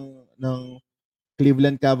naman ng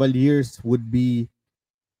Cleveland Cavaliers would be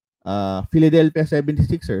Philadelphia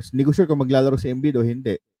 76ers. Hindi ko sure kung maglalaro si Embiid o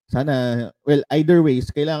hindi. Sana, well, either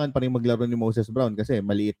ways, kailangan pa rin maglaro ni Moses Brown kasi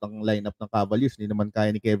maliit ang lineup ng Cavaliers. Hindi naman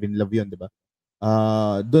kaya ni Kevin Love yun, di ba?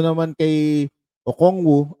 Doon naman kay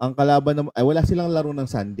Okongwu, ang kalaban naman, ay wala silang laro ng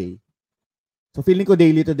Sunday. So feeling ko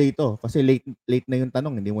daily to day to kasi late na yung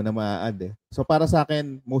tanong, hindi mo na maa-add eh. So para sa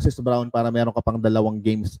akin, Moses Brown para meron ka pang 2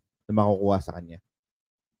 games na makukuha sa kanya.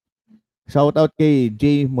 Shout out kay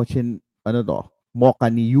Jay Mochin,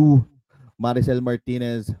 Mokaniu, Maricel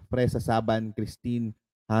Martinez, Presa Saban, Christine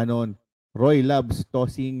Hanon, Roy Labs,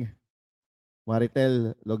 Tosing,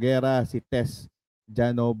 Maritel Logera, si Tess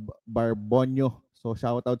Janob Barbonyo. So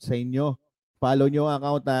shout out sa inyo. Follow nyo ang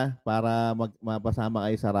account para mapasama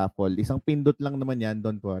kayo sa raffle. Isang pindot lang naman yan,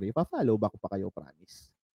 don't worry. Pa-follow back pa kayo,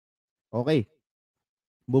 promise. Okay.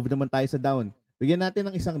 Move naman tayo sa down. Bigyan natin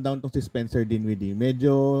ng isang down tong si Spencer Dinwiddie.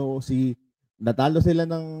 Medyo natalo sila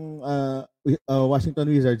ng Washington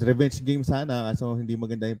Wizards. Revenge game sana kaso hindi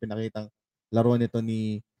maganda yung pinakitang laro nito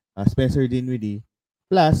ni Spencer Dinwiddie.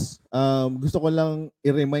 Plus, gusto ko lang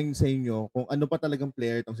i-remind sa inyo kung ano pa talagang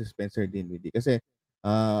player itong si Spencer Dinwiddie. Kasi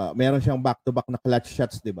meron siyang back-to-back na clutch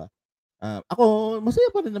shots, di ba? Ako, masaya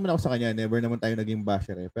pa rin naman ako sa kanya. Never naman tayo naging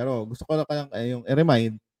basher eh. Pero gusto ko lang yung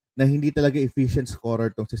i-remind na hindi talaga efficient scorer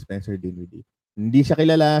tong si Spencer Dinwiddie. Hindi siya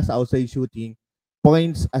kilala sa outside shooting.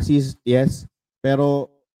 Points, assist, yes. Pero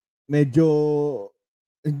medyo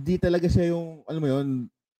hindi talaga siya yung, alam mo yun,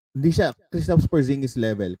 hindi siya Kristaps Porzingis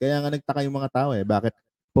level. Kaya nga nagtaka yung mga tao eh. Bakit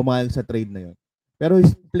pumayag sa trade na yun. Pero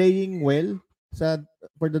he's playing well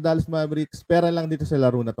for the Dallas Mavericks. Pera lang dito sa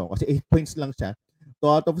laro na to. Kasi 8 points lang siya. 2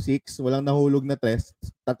 out of 6. Walang nahulog na 3.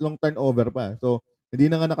 3 turnover pa. So,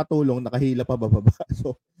 hindi na nga nakatulong. Nakahila pa bababa.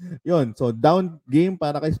 So, yun. So, down game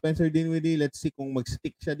para kay Spencer Dinwiddie. Let's see kung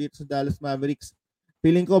mag-stick siya dito sa Dallas Mavericks.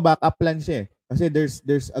 Feeling ko backup plan siya. Kasi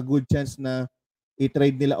there's a good chance na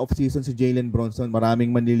i-trade nila off-season si Jalen Bronson.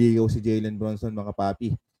 Maraming manliligaw si Jalen Bronson, mga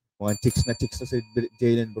papi. Mga chicks na si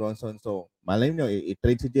Jalen Bronson. So, malay nyo,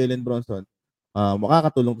 i-trade si Jalen Bronson.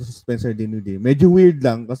 Makakatulong to si Spencer Dinwiddie. Medyo weird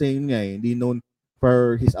lang kasi yun nga hindi known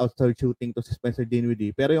for his outside shooting to si Spencer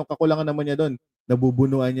Dinwiddie. Pero yung kakulangan naman niya doon,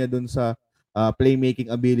 nabubunuan niya doon sa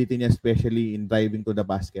playmaking ability niya, especially in driving to the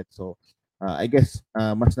basket. So, I guess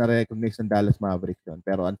mas na-recognize ng Dallas Mavericks yun.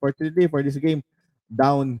 Pero unfortunately for this game,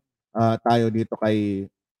 down tayo dito kay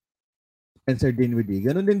Spencer Dinwiddie.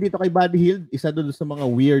 Ganun din dito kay Buddy Hield, isa doon sa mga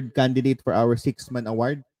weird candidate for our 6-man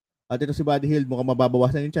award. At ito si Buddy Hield, mukhang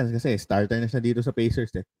mababawasan yung chance kasi starter na siya dito sa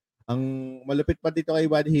Pacers eh. Ang malupit pa dito kay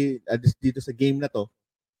Buddy Hield, dito sa game na to,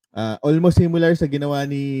 almost similar sa ginawa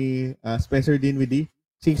ni Spencer Dinwiddie.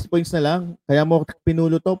 6 points na lang, kaya mo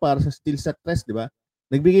pinulo to para sa steals at tres, di ba?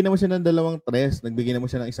 Nagbigay naman siya ng 2 tres, nagbigay naman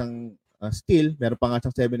siya ng isang steal, meron pa nga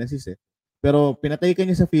siyang 7 assists eh. Pero pinatay ka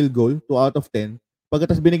niya sa field goal, 2 out of 10.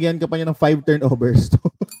 Pagkatapos binigyan ka pa niya ng 5 turnovers.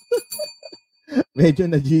 Medyo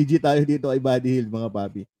na GG tayo dito kay Buddy Hield, mga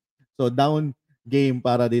papi. So, down game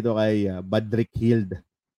para dito kay Budrick Hield.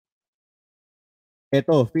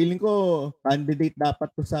 Eto, feeling ko candidate dapat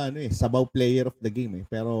to sa Sabaw player of the game eh.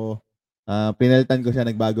 Pero pinalitan ko siya,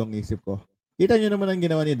 nagbagong isip ko. Kita nyo naman ang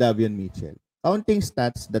ginawa ni Davion Mitchell. Counting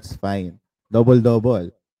stats, that's fine. Double-double.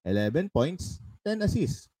 11 points, 10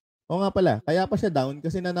 assists. O nga pala, kaya pa siya down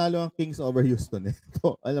kasi nanalo ang Kings over Houston eh.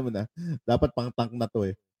 So, alam mo na, dapat pang tank na to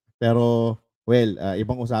eh. Pero, well,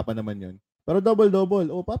 ibang usapan naman yun. Pero double-double.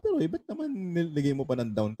 O, pero ba't naman nilagay mo pa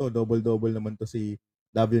ng down to? Double-double naman to si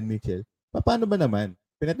Davion Mitchell. Paano ba naman?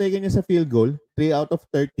 Pinatay niya sa field goal, 3 out of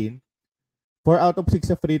 13, 4 out of 6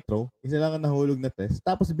 sa free throw, isa lang ang nahulog na test.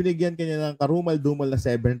 Tapos binigyan kanya ng karumal-dumal na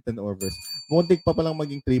 7 turnovers. Muntik pa palang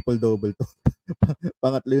maging triple-double to.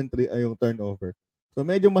 Pangatlo yung turnover. So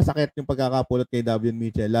medyo masakit yung pagkakapulot kay Davion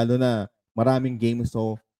Mitchell, lalo na maraming games.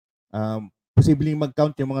 So posibleng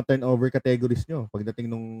mag-count yung mga turnover categories nyo pagdating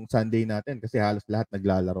nung Sunday natin kasi halos lahat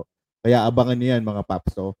naglalaro. Kaya abangan nyo yan, mga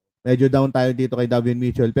paps. So medyo down tayo dito kay Davion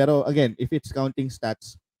Mitchell. Pero again, if it's counting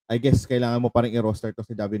stats, I guess kailangan mo pa rin i-roster to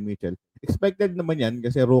si Davion Mitchell. Expected naman yan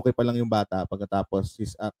kasi rookie pa lang yung bata pagkatapos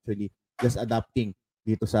he's actually just adapting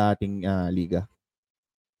dito sa ating liga.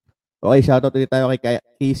 Okay, shoutout ulit tayo kay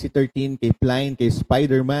KC13, kay Pline, kay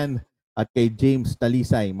Spider-Man, at kay James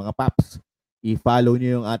Talisay. Mga paps, i-follow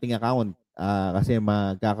nyo yung ating account kasi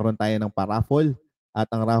magkakaroon tayo ng paraffle at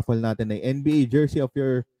ang raffle natin ay NBA jersey of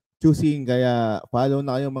your choosing. Kaya follow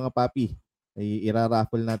na kayo, mga papi.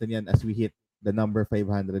 Ira-raffle natin yan as we hit the number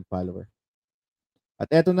 500 follower. At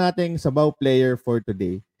eto nating sabaw player for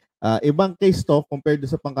today. Ibang case to compared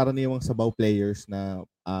sa pangkaraniwang sabaw players na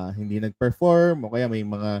hindi nag-perform o kaya may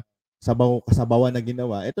mga kasabawan na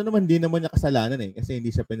ginawa. Ito naman, di naman niya kasalanan eh kasi hindi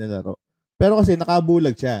siya pinalaro. Pero kasi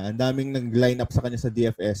nakabulag siya. Ang daming nag-line up sa kanya sa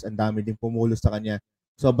DFS. Ang dami din pumulos sa kanya.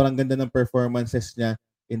 Sobrang ganda ng performances niya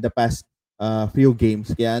in the past few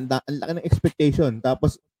games. Kaya ang laki ng expectation.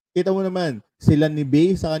 Tapos, kita mo naman, sila ni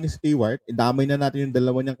Bay sa ni Stewart, damay na natin yung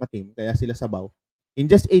dalawa niyang ka-team. Kaya sila sabaw. In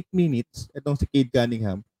just 8 minutes, itong si Cade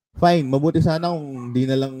Cunningham, fine, mabuti sana kung di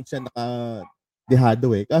na lang siya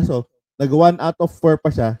naka-dehado eh. Kaso, nag 1 out of 4 pa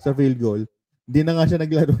siya sa field goal. Di na nga siya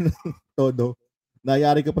naglaro ng todo.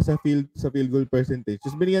 Nayari ka pa sa field goal percentage.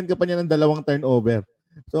 Just binigyan ka pa niya ng 2 turnover.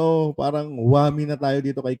 So, parang whammy na tayo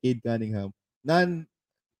dito kay Cade Cunningham.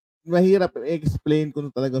 Mahirap i-explain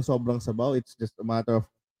kung talagang sobrang sabaw. It's just a matter of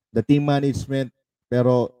the team management.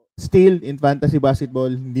 Pero still, in fantasy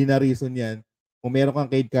basketball, hindi na reason yan. Kung meron kang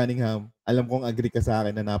Cade Cunningham, alam kong agree ka sa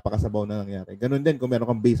akin na napakasabaw na nangyari. Ganun din kung meron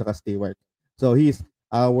kang base sa Stewart. So, he's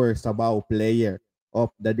our sabaw player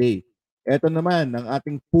of the day. Ito naman, ang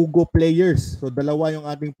ating Pugo players. So, dalawa yung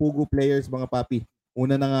ating Pugo players, mga papi.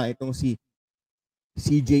 Una na nga itong si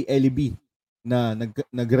CJ Elibi na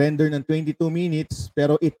nag-render ng 22 minutes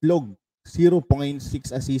pero itlog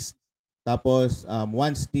 0.6 assist tapos 1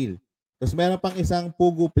 steal. Tapos meron pang isang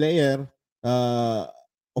Pugo player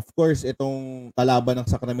of course itong kalaban ng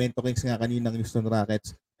Sacramento Kings nga kaninang Houston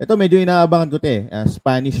Rockets. Ito medyo inaabangan ko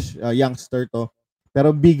Spanish youngster to.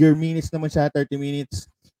 Pero bigger minutes naman siya, 30 minutes.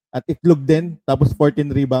 At itlog din, tapos 14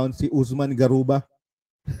 rebounds si Usman Garuba.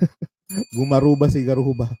 Gumaruba si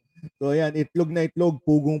Garuba. So ayan, itlog na itlog,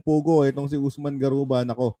 pugong-pugo itong si Usman Garuba.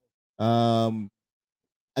 Nako.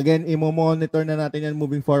 Again, i-monitor na natin yan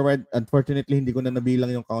moving forward. Unfortunately, hindi ko na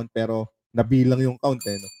nabilang yung count pero nabilang yung count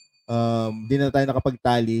no? Di na tayo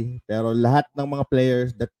nakapagtali pero lahat ng mga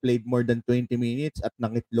players that played more than 20 minutes at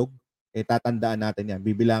nangitlog, tatandaan natin yan.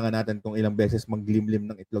 Bibilangan natin kung ilang beses maglimlim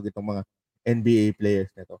ng itlog itong mga NBA players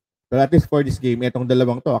nito. Pero at least for this game, itong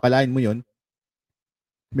dalawang to, akalain mo yun,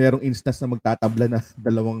 merong instance na magtatabla na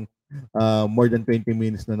dalawang more than 20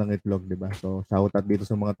 minutes na ng itlog, di ba? So, shout out dito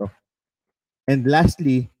sa mga to. And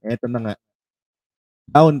lastly, eto na nga,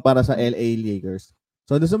 down para sa LA Lakers.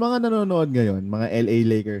 So, doon sa mga nanonood ngayon, mga LA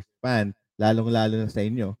Lakers fan, lalong-lalo na sa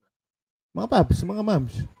inyo, mga paps, mga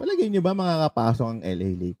moms, palagay nyo ba makakapasok ang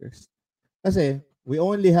LA Lakers? Kasi, we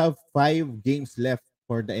only have 5 games left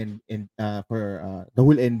for the the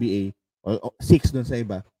whole NBA or 6 dun sa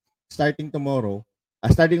iba. Starting tomorrow,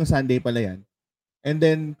 starting Sunday pala yan. And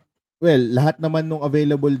then, well, lahat naman ng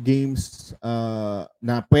available games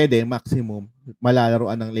na pwede, maximum,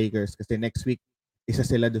 malalaroan ng Lakers kasi next week, isa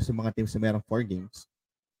sila doon sa mga teams na merong 4 games.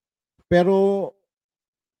 Pero,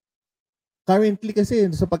 currently kasi,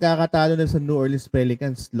 sa pagkakatalo na sa New Orleans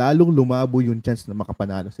Pelicans, lalong lumabo yung chance na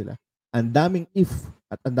makapanalo sila. Ang daming if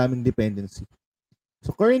at ang daming dependency.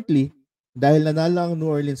 So currently, dahil nanalo ang New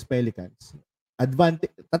Orleans Pelicans,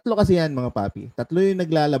 tatlo kasi yan mga papi. Tatlo yung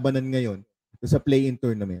naglalabanan ngayon sa play-in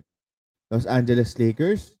tournament. Los Angeles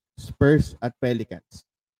Lakers, Spurs, at Pelicans.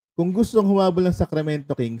 Kung gustong humabol ng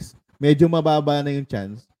Sacramento Kings, medyo mababa na yung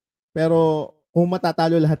chance. Pero kung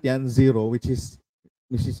matatalo lahat yan, 0, which is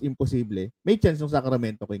imposible. May chance ng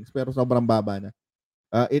Sacramento Kings, pero sobrang baba na.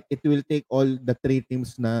 It will take all the 3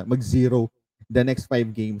 teams na mag-0 the next 5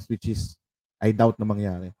 games, which is I doubt na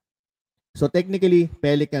mangyari. So technically,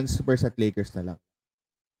 Pelicans, Spurs at Lakers na lang.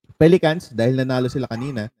 Pelicans, dahil nanalo sila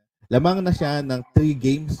kanina, lamang na siya ng 3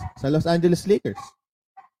 games sa Los Angeles Lakers.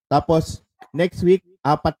 Tapos, next week,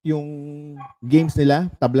 4 yung games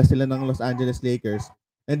nila, tabla sila ng Los Angeles Lakers.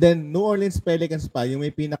 And then, New Orleans Pelicans pa, yung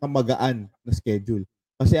may pinakamagaan na schedule.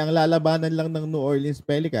 Kasi ang lalabanan lang ng New Orleans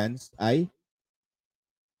Pelicans ay,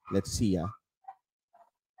 let's see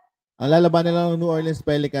ang lalabanan lang ng New Orleans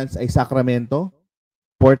Pelicans ay Sacramento,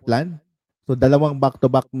 Portland. So, dalawang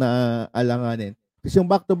back-to-back na alanganin. Kasi yung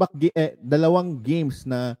back-to-back, dalawang games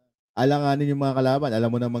na alanganin yung mga kalaban. Alam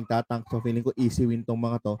mo na magtatank. So, feeling ko easy win tong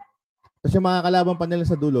mga to. Tapos yung mga kalaban pa nila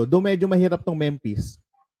sa dulo, do medyo mahirap tong Memphis.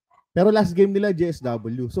 Pero last game nila,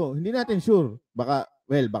 JSW. So, hindi natin sure. Baka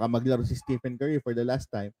maglaro si Stephen Curry for the last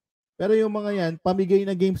time. Pero yung mga yan, pamigay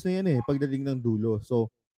na games na yan pagdating ng dulo. So,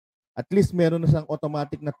 at least meron na siyang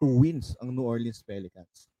automatic na 2 wins ang New Orleans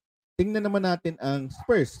Pelicans. Tingnan naman natin ang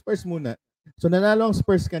Spurs. Spurs muna. So, nanalo ang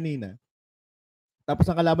Spurs kanina. Tapos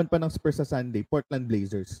ang kalaban pa ng Spurs sa Sunday, Portland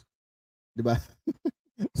Blazers. Diba?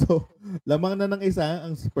 So, lamang na ng isa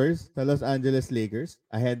ang Spurs sa Los Angeles Lakers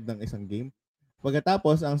ahead ng isang game.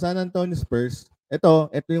 Pagkatapos, ang San Antonio Spurs, ito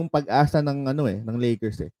yung pag-asa ng ng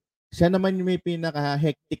Lakers Siya naman yung may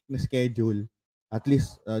pinaka-hectic na schedule, at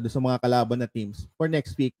least doon sa mga kalaban na teams for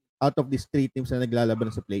next week out of these 3 teams na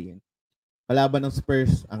naglalaban sa play-in. Kalaban ng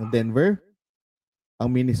Spurs ang Denver, ang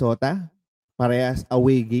Minnesota, parehas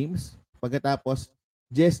away games. Pagkatapos,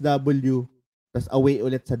 JSW, tas away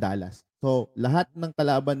ulit sa Dallas. So, lahat ng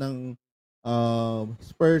kalaban ng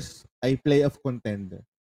Spurs ay playoff contender.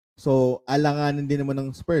 So, alanganin din naman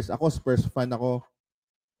ng Spurs. Ako, Spurs fan ako.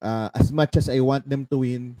 As much as I want them to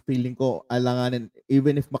win, feeling ko alanganin,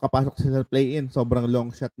 even if makapasok sila sa play-in, sobrang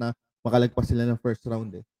long shot na makalagpas sila ng first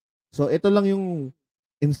round eh. So, ito lang yung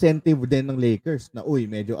incentive din ng Lakers na, uy,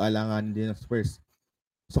 medyo alanganin din ng Spurs.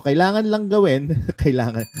 So, kailangan lang gawin,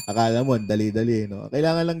 akala mo, dali-dali, no?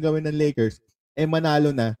 Kailangan lang gawin ng Lakers, manalo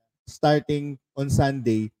na starting on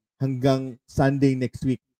Sunday hanggang Sunday next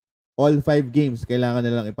week. All 5 games, kailangan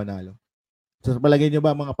na lang ipanalo. So, sa palagay nyo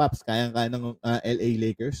ba mga Paps, kayang-kaya ng LA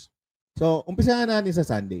Lakers? So, umpisahan natin sa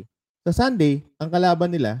Sunday. Sa Sunday, ang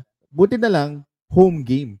kalaban nila, buti na lang, home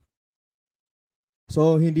game.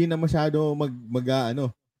 So, hindi na masyado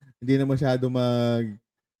hindi na masyado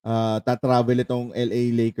tatravel itong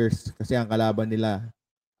LA Lakers kasi ang kalaban nila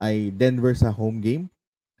ay Denver sa home game.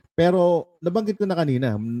 Pero, nabanggit ko na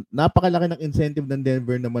kanina, napakalaki ng incentive ng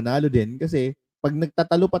Denver na manalo din kasi pag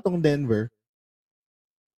nagtatalo pa tong Denver,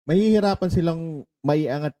 mahihirapan silang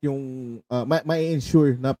maiangat yung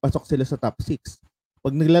mai-ensure na pasok sila sa top 6.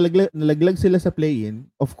 Pag nalaglag sila sa play-in,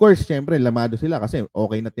 of course, syempre, lamado sila kasi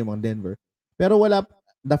okay na team ang Denver. Pero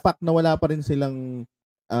the fact na wala pa rin silang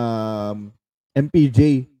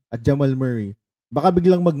MPJ at Jamal Murray, baka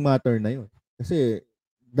biglang mag-matter na yun. Kasi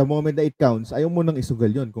the moment that it counts, ayaw mo nang isugal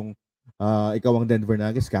yun kung ikaw ang Denver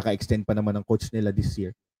Nuggets, kaka-extend pa naman ang coach nila this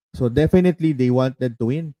year. So definitely they wanted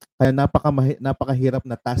to win. Kaya napakahirap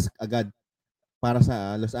na task agad para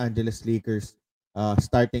sa Los Angeles Lakers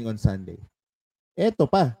starting on Sunday. Eto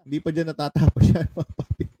pa, hindi pa dyan natatapos yan.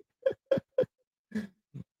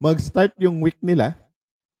 Mag-start yung week nila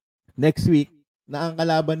next week na ang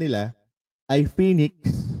kalaban nila ay Phoenix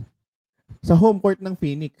sa home court ng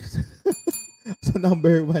Phoenix. So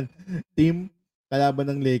number 1 team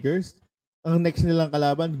kalaban ng Lakers. Ang next nilang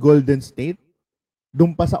kalaban, Golden State.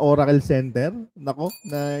 Doon pa sa Oracle Center, nako,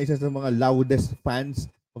 na isa sa mga loudest fans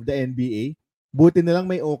of the NBA. Buti na lang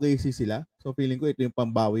may OKC sila. So feeling ko ito yung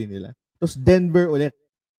pambawi nila. Tapos Denver ulit.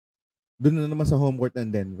 Doon na naman sa home court ng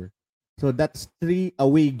Denver. So that's 3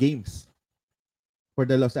 away games for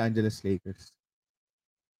the Los Angeles Lakers.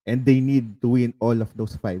 And they need to win all of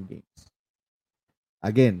those 5 games.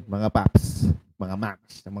 Again, mga Paps, mga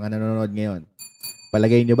Max, mga nanonood ngayon,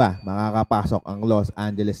 palagay nyo ba makakapasok ang Los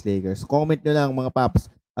Angeles Lakers? Comment nyo lang mga Paps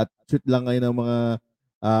at shoot lang kayo ng mga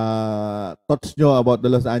thoughts nyo about the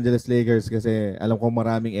Los Angeles Lakers kasi alam ko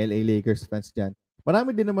maraming LA Lakers fans dyan.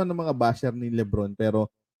 Marami din naman ng mga basher ni LeBron pero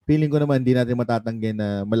feeling ko naman hindi natin matatanggi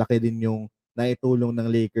na malaki din yung naitulong ng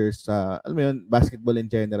Lakers sa alam mo yun, basketball in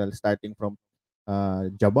general starting from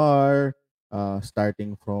Jabbar,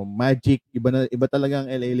 starting from Magic. Iba talaga ang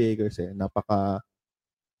LA Lakers eh. Napaka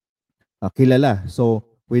kilala. So,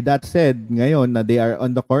 with that said, ngayon na they are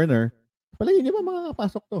on the corner, palagi niyo ba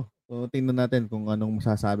makakapasok to? So, tingnan natin kung anong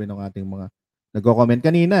masasabi ng ating mga nagko-comment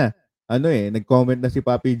kanina. Nag-comment na si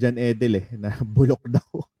Papi Jan Edel na bulok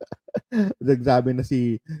daw. Nagsabi na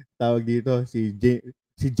tawag dito, si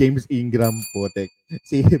James Ingram, potek.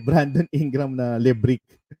 Si Brandon Ingram na Lebrick.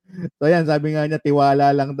 So, yan, sabi nga niya,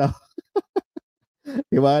 tiwala lang daw.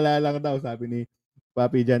 Tiwala lang daw, sabi ni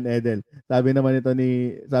Papi Jan Edel. Sabi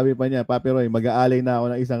pa niya, Papi Roy, mag-aalay na ako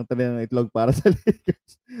ng isang tray ng itlog para sa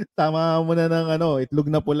Lakers. Tama mo na ng itlog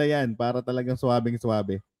na pula yan para talagang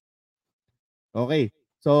swabing-swabe. Okay.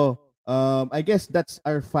 So, I guess that's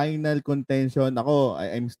our final contention. Ako,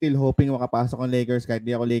 I'm still hoping makapasok ang Lakers kahit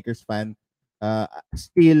di ako Lakers fan.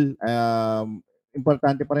 Still,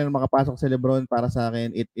 importante pa rin makapasok si LeBron para sa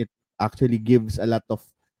akin. It actually gives a lot of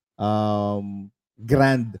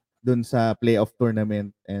grand dun sa playoff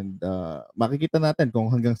tournament and makikita natin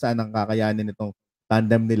kung hanggang saan ang kakayanin itong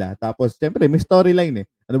tandem nila. Tapos, syempre, may storyline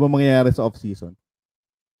Ano ba mangyayari sa off-season?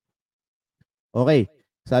 Okay.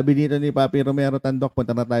 Sabi dito ni Papi Romero Tandok,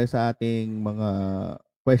 punta na tayo sa ating mga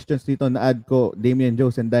questions dito. Na-add ko Damian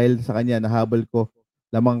Jones and dahil sa kanya, nahabol ko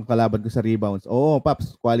lamang kalaban ko sa rebounds. Oo,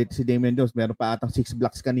 Paps, quality si Damian Jones. Meron pa atang 6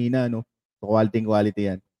 blocks kanina, no? So,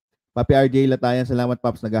 quality yan. Papi RJ Latayan, salamat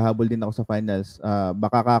Paps. Naghahabol din ako sa finals.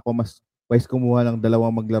 Baka ako mas wise kumuha ng 2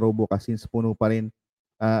 maglaro bukas since puno pa rin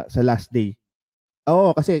sa last day.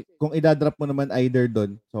 Oo, kasi kung idadrop mo naman either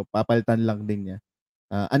doon, so papalitan lang din niya.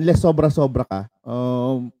 Unless sobra-sobra ka,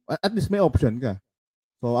 at least may option ka.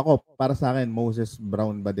 So ako, para sa akin, Moses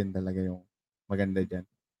Brown ba din talaga yung maganda dyan.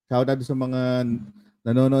 Shoutout sa mga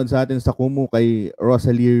nanonood sa atin sa Kumu kay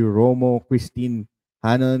Rosalie Romo, Christine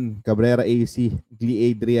Hanon, Cabrera AC,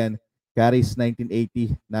 Glee Adrian, Caris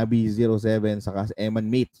 1980, Nabi 07, saka si Eman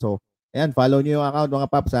Mate. So, ayan, follow niyo yung account mga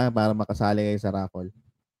Paps para makasali kayo sa raffle.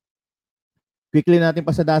 Quickly natin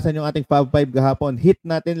pasadasan yung ating Fab 5 gahapon. Hit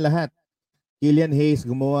natin lahat. Killian Hayes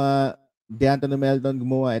gumawa, D'Anthony Melton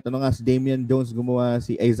gumawa, ito na nga si Damian Jones gumawa,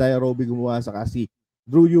 si Isaiah Roby gumawa, saka si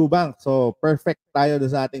Drew Eubank. So, perfect tayo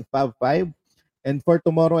sa ating Fab 5. And for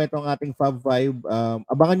tomorrow, ito ang ating Fab 5.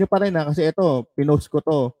 Abangan nyo pa rin kasi ito, pinost ko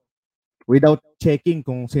to without checking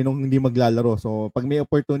kung sinong hindi maglalaro. So, pag may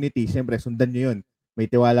opportunity, siyempre, sundan nyo yun. May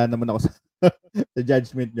tiwala naman ako sa, sa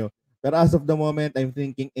judgment nyo. Pero as of the moment, I'm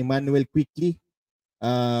thinking Emmanuel Quickly.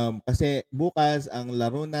 Kasi bukas, ang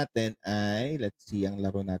laro natin ay, let's see, ang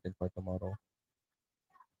laro natin for tomorrow.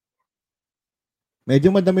 Medyo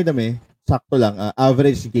madami-dami. Sakto lang.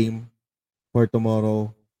 Average game for tomorrow.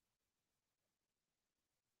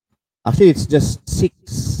 Actually, it's just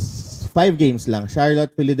 5 games lang.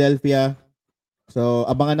 Charlotte, Philadelphia. So,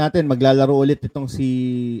 abangan natin. Maglalaro ulit itong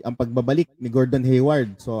ang pagbabalik ni Gordon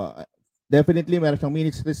Hayward. So, definitely, meron siyang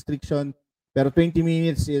minutes restriction. Pero 20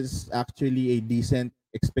 minutes is actually a decent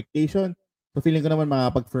expectation. So, feeling ko naman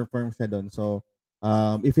makapag-perform siya doon. So,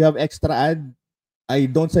 if you have extra add,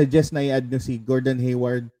 I don't suggest na i-add nyo si Gordon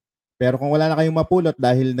Hayward. Pero kung wala na kayong mapulot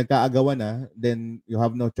dahil nagkaagawan na, then you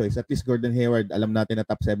have no choice. At least Gordon Hayward, alam natin na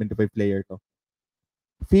top 75 player to.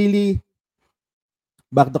 Philly,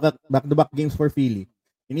 back-to-back games for Philly.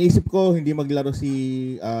 Iniisip ko hindi maglaro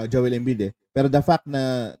si Joel Embiid Pero the fact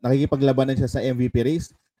na nakikipaglabanan siya sa MVP race,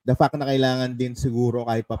 the fact na kailangan din siguro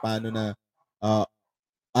kahit papano na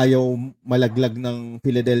ayaw malaglag ng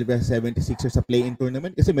Philadelphia 76ers sa play-in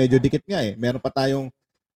tournament kasi medyo dikit nga Meron pa tayong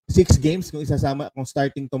 6 games kung isasama kung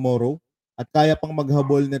starting tomorrow at kaya pang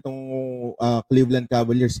maghabol nitong Cleveland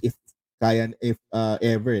Cavaliers if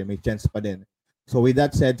ever may chance pa din. So with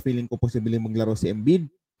that said, feeling ko posibleng maglaro si Embiid.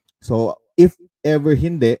 So if ever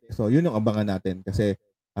hindi, so yun yung abangan natin kasi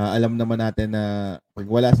alam naman natin na pag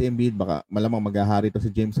wala si Embiid, baka malamang maghahari to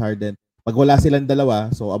si James Harden. Pag wala silang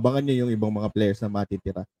dalawa, so abangan nyo yung ibang mga players na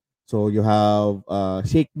matitira. So you have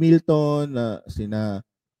Shake Milton, sina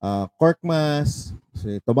Korkmaz,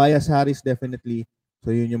 si Tobias Harris definitely. So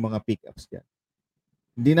yun yung mga pickups dyan.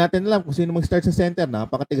 Hindi natin alam kung sino mag-start sa center.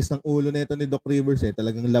 Napakatigas ng ulo na ito ni Doc Rivers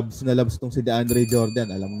Talagang loves tong si DeAndre Jordan.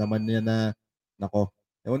 Alam naman niya na, nako,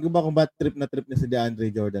 ewan ko ba kung ba't trip na si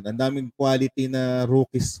DeAndre Jordan. Ang daming quality na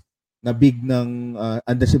rookies na big ng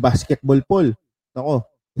under si basketball Paul. Nako,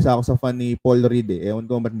 isa ako sa fan ni Paul Reed Ewan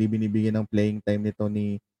ko ba't hindi binibigyan ng playing time nito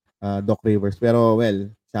ni Doc Rivers. Pero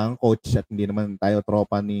well, siya ang coach at hindi naman tayo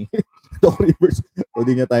tropa ni Doc Rivers. O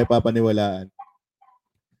di niya tayo papaniwalaan.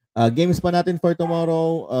 Games pa natin for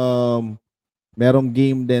tomorrow. Merong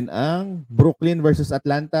game din ang Brooklyn versus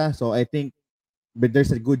Atlanta. So I think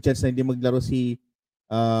there's a good chance na hindi maglaro si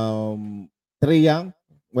Trae Young.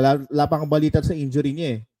 Wala pang balita sa injury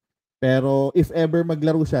niya Pero if ever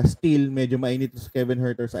maglaro siya, still medyo mainit sa Kevin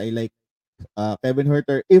Huerter. So I like Kevin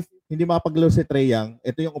Huerter. If hindi makapaglaro si Trae Young,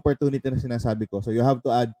 ito yung opportunity na sinasabi ko. So you have to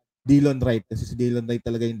add Dillon Wright kasi si Dillon Wright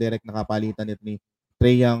talaga yung direct nakapalitan nito ni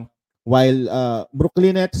Trae Young. While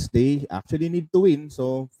Brooklyn Nets, they actually need to win.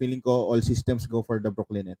 So feeling ko all systems go for the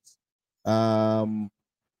Brooklyn Nets.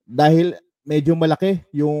 Dahil medyo malaki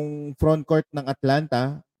yung front court ng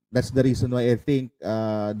Atlanta, that's the reason why I think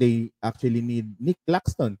they actually need Nick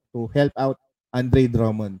Claxton to help out Andre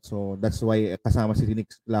Drummond. So that's why kasama si Nick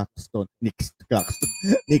Claxton. Nick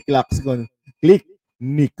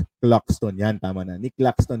Claxton. Yan, tama na. Nick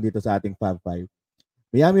Claxton dito sa ating Fab 5.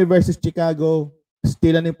 Miami versus Chicago.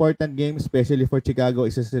 Still an important game, especially for Chicago.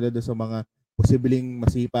 Isa sila doon sa mga posibleng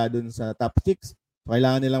masipa doon sa top 6. So,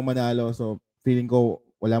 kailangan nilang manalo. So feeling ko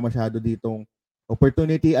wala masyado ditong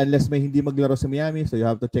opportunity unless may hindi maglaro sa Miami. So you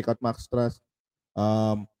have to check out Max Strus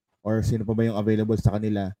or sino pa ba yung available sa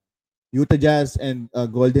kanila. Utah Jazz and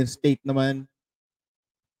Golden State naman.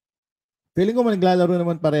 Feeling ko maglalaro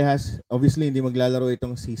naman parehas. Obviously, hindi maglalaro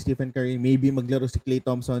itong si Stephen Curry. Maybe maglaro si Klay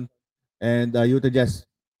Thompson. And Utah Jazz,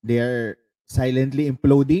 they are silently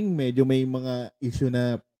imploding. Medyo may mga issue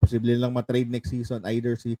na posible lang matrade next season.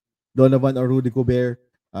 Either si Donovan or Rudy Gobert.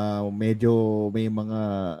 Medyo may mga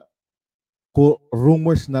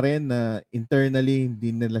rumors na rin na internally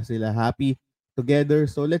hindi nila sila happy together.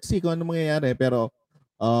 So let's see kung ano mangyayari. Pero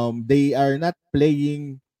they are not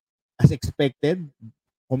playing as expected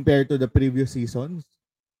compared to the previous seasons.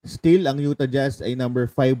 Still, ang Utah Jazz ay number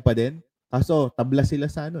 5 pa din. Kaso, tabla sila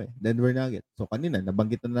sa Denver Nuggets. So kanina,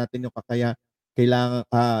 nabanggit na natin yung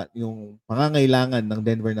yung pangangailangan ng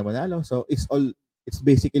Denver na manalo. So it's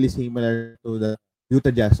basically similar to the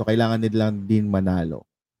Utah Jazz. So kailangan nila din manalo.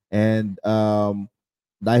 And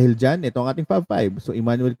dahil dyan, ito ang ating Fab 5. So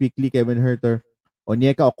Emmanuel Quickly, Kevin Huerter,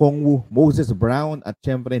 Onyeka Okongwu, Moses Brown, at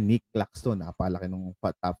syempre Nick Claxton. Napalaki ng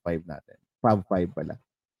top 5 natin. Fab 5 pala.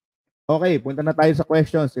 Okay, punta na tayo sa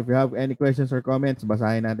questions. If you have any questions or comments,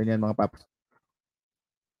 basahin natin yan mga paps.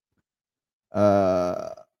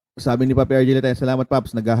 Sabi ni Papi RJ Latayan, salamat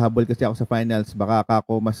Paps, naghahabol kasi ako sa finals. Baka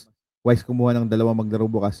ako mas wise kumuha ng dalawa maglaro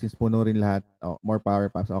bukas since puno rin lahat. Oh, more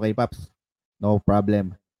power Paps. Okay Paps, no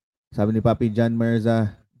problem. Sabi ni Papi John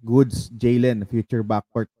Merza, Goods, Jalen, future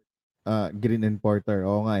backcourt, Green and Porter.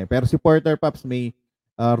 Oo nga eh. Pero si Porter Paps may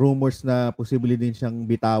rumors na posible din siyang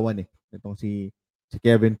bitawan eh. Itong si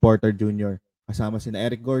Kevin Porter Jr. Kasama si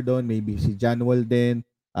Eric Gordon, maybe si John Wall din,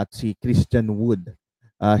 at si Christian Wood.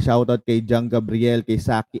 Shoutout kay John Gabriel, kay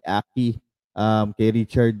Saki Aki, kay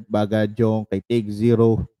Richard Bagajong, kay Take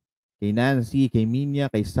Zero, kay Nancy, kay Minya,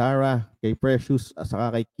 kay Sarah, kay Precious, at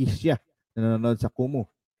saka kay Kisha na nanonood sa Kumu.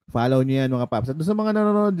 Follow niyo yan mga paps. At doon sa mga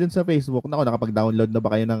nanonood dyan sa Facebook, nakapag-download na ba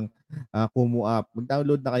kayo ng Kumu app?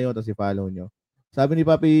 Mag-download na kayo tapos i-follow nyo. Sabi ni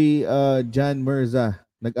Papi John Merza,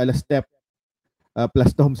 nag-ala step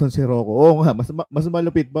plus Thompson si Rocco. Oo nga, mas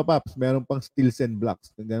malupit ba Paps? Meron pang steals and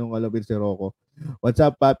blocks. Ganun kalupit si Rocco. What's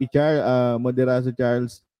up Papi Char? Moderazo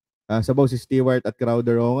Charles. Sabaw si Stewart at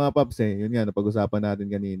Crowder. Oo nga Paps eh. Yun nga, napag-usapan natin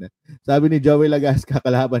kanina. Sabi ni Joey Lagasca,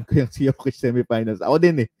 kalaban ko yung si Jokic semifinals. Ako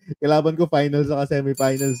din eh. Kalaban ko finals saka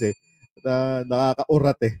semifinals eh. At,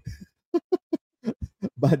 nakakaurat eh.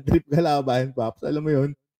 Bad trip kalaban, Paps. Alam mo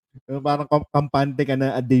yun? Parang kampante ka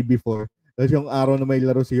na a day before. Tapos yung araw na may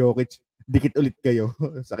laro si Jokic, dikit ulit kayo.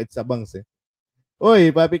 Sakit sa bangs eh.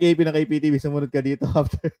 Oy, Papi KP ng KPTV, sumunod ka dito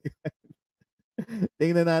after.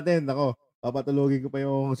 Tingnan natin. Ako, papatulogin ko pa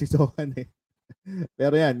yung si Sohan eh.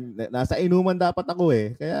 Pero yan, nasa inuman dapat ako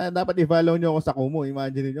eh. Kaya dapat i-follow nyo ako sa Kumu.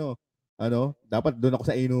 Imagine nyo. Dapat doon ako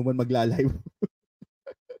sa inuman magla-live.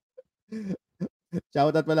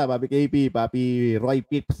 Shoutout pala, Papi KP, Papi Roy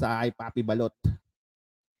Pips, kay Papi Balot.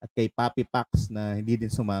 At kay Papi Pax na hindi din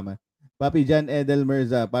sumama. Papi John Edel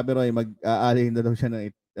Merza, Papi Roy, mag-aalin na daw siya ng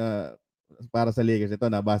para sa Lakers. Ito,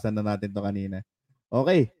 nabasa na natin to kanina.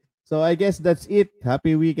 Okay. So I guess that's it.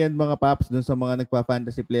 Happy weekend mga Paps dun sa mga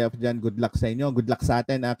nagpa-fantasy playoff dyan. Good luck sa inyo. Good luck sa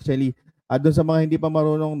atin actually. At dun sa mga hindi pa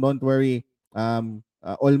marunong, don't worry.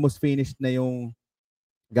 Almost finished na yung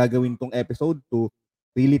gagawin kong episode to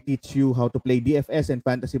really teach you how to play DFS and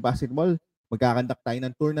fantasy basketball. Magkakandak tayo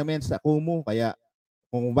ng tournaments sa Kumu. Kaya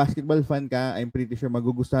kung basketball fan ka, I'm pretty sure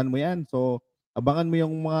magugustuhan mo yan. So, abangan mo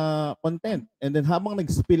yung mga content. And then habang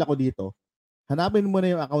nag-spill ako dito, hanapin mo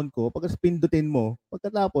na yung account ko. Pag pindutin mo,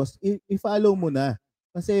 pagkatapos, i-follow mo na.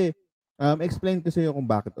 Kasi, explain ko sa iyo kung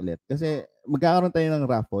bakit ulit. Kasi, magkakaroon tayo ng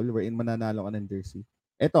raffle wherein mananalo ka ng jersey.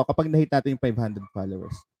 Ito, kapag na-hit natin yung 500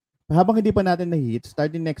 followers. Habang hindi pa natin na-hit,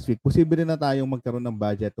 starting next week, posible na tayong magkaroon ng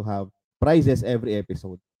budget to have prizes every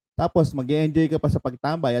episode. Tapos, mag-enjoy ka pa sa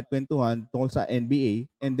pagtambay at kwentuhan tungkol sa NBA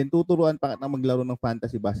and then tuturuan pa na maglaro ng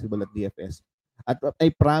fantasy basketball at DFS. At I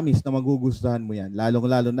promise na magugustuhan mo yan,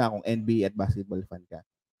 lalong-lalo na kung NBA at basketball fan ka.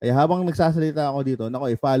 Kaya habang nagsasalita ako dito,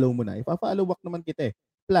 i-follow mo na. Ipa-follow back naman kita eh.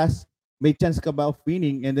 Plus, may chance ka ba of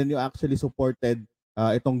winning and then you actually supported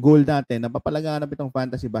itong goal natin na papalaganap itong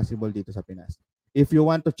fantasy basketball dito sa Pinas. If you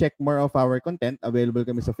want to check more of our content, available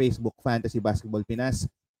kami sa Facebook, Fantasy Basketball Pinas.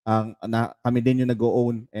 Kami din yung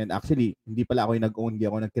nag-own and actually hindi pala ako yung nag-own, hindi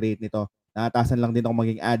ako nag-create nito. Naatasan lang din ako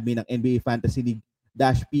maging admin ng NBA Fantasy League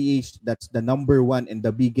 -PH. That's the number 1 and the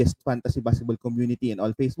biggest fantasy basketball community in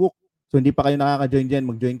all Facebook. So hindi pa kayo nakaka-join dyan,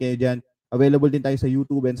 mag-join kayo dyan. Available din tayo sa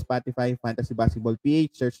YouTube and Spotify, Fantasy Basketball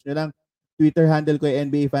PH. Search nyo lang. Twitter handle ko ay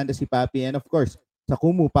NBA Fantasy Papi and of course sa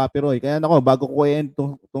Kumu, Papi Roy. Kaya bago ko i-end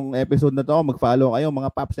tong episode na to, mag-follow kayo mga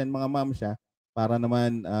paps and mga moms siya para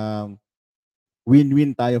naman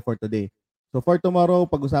win-win tayo for today. So for tomorrow,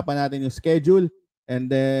 pag-usapan natin yung schedule and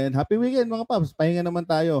then happy weekend mga paps. Pahinga naman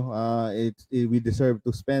tayo. We deserve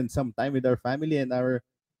to spend some time with our family and our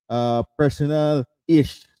personal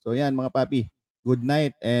ish. So yan mga papi. Good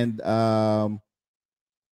night and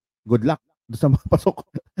good luck sa mga pasok.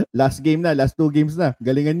 Last game na, last 2 games na.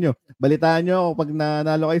 Galingan nyo. Balitaan nyo ako pag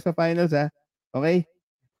nanalo kayo sa finals ha. Okay?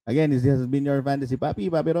 Again, this has been your Fantasy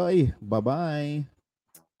Papi, Papi Roy. Bye-bye.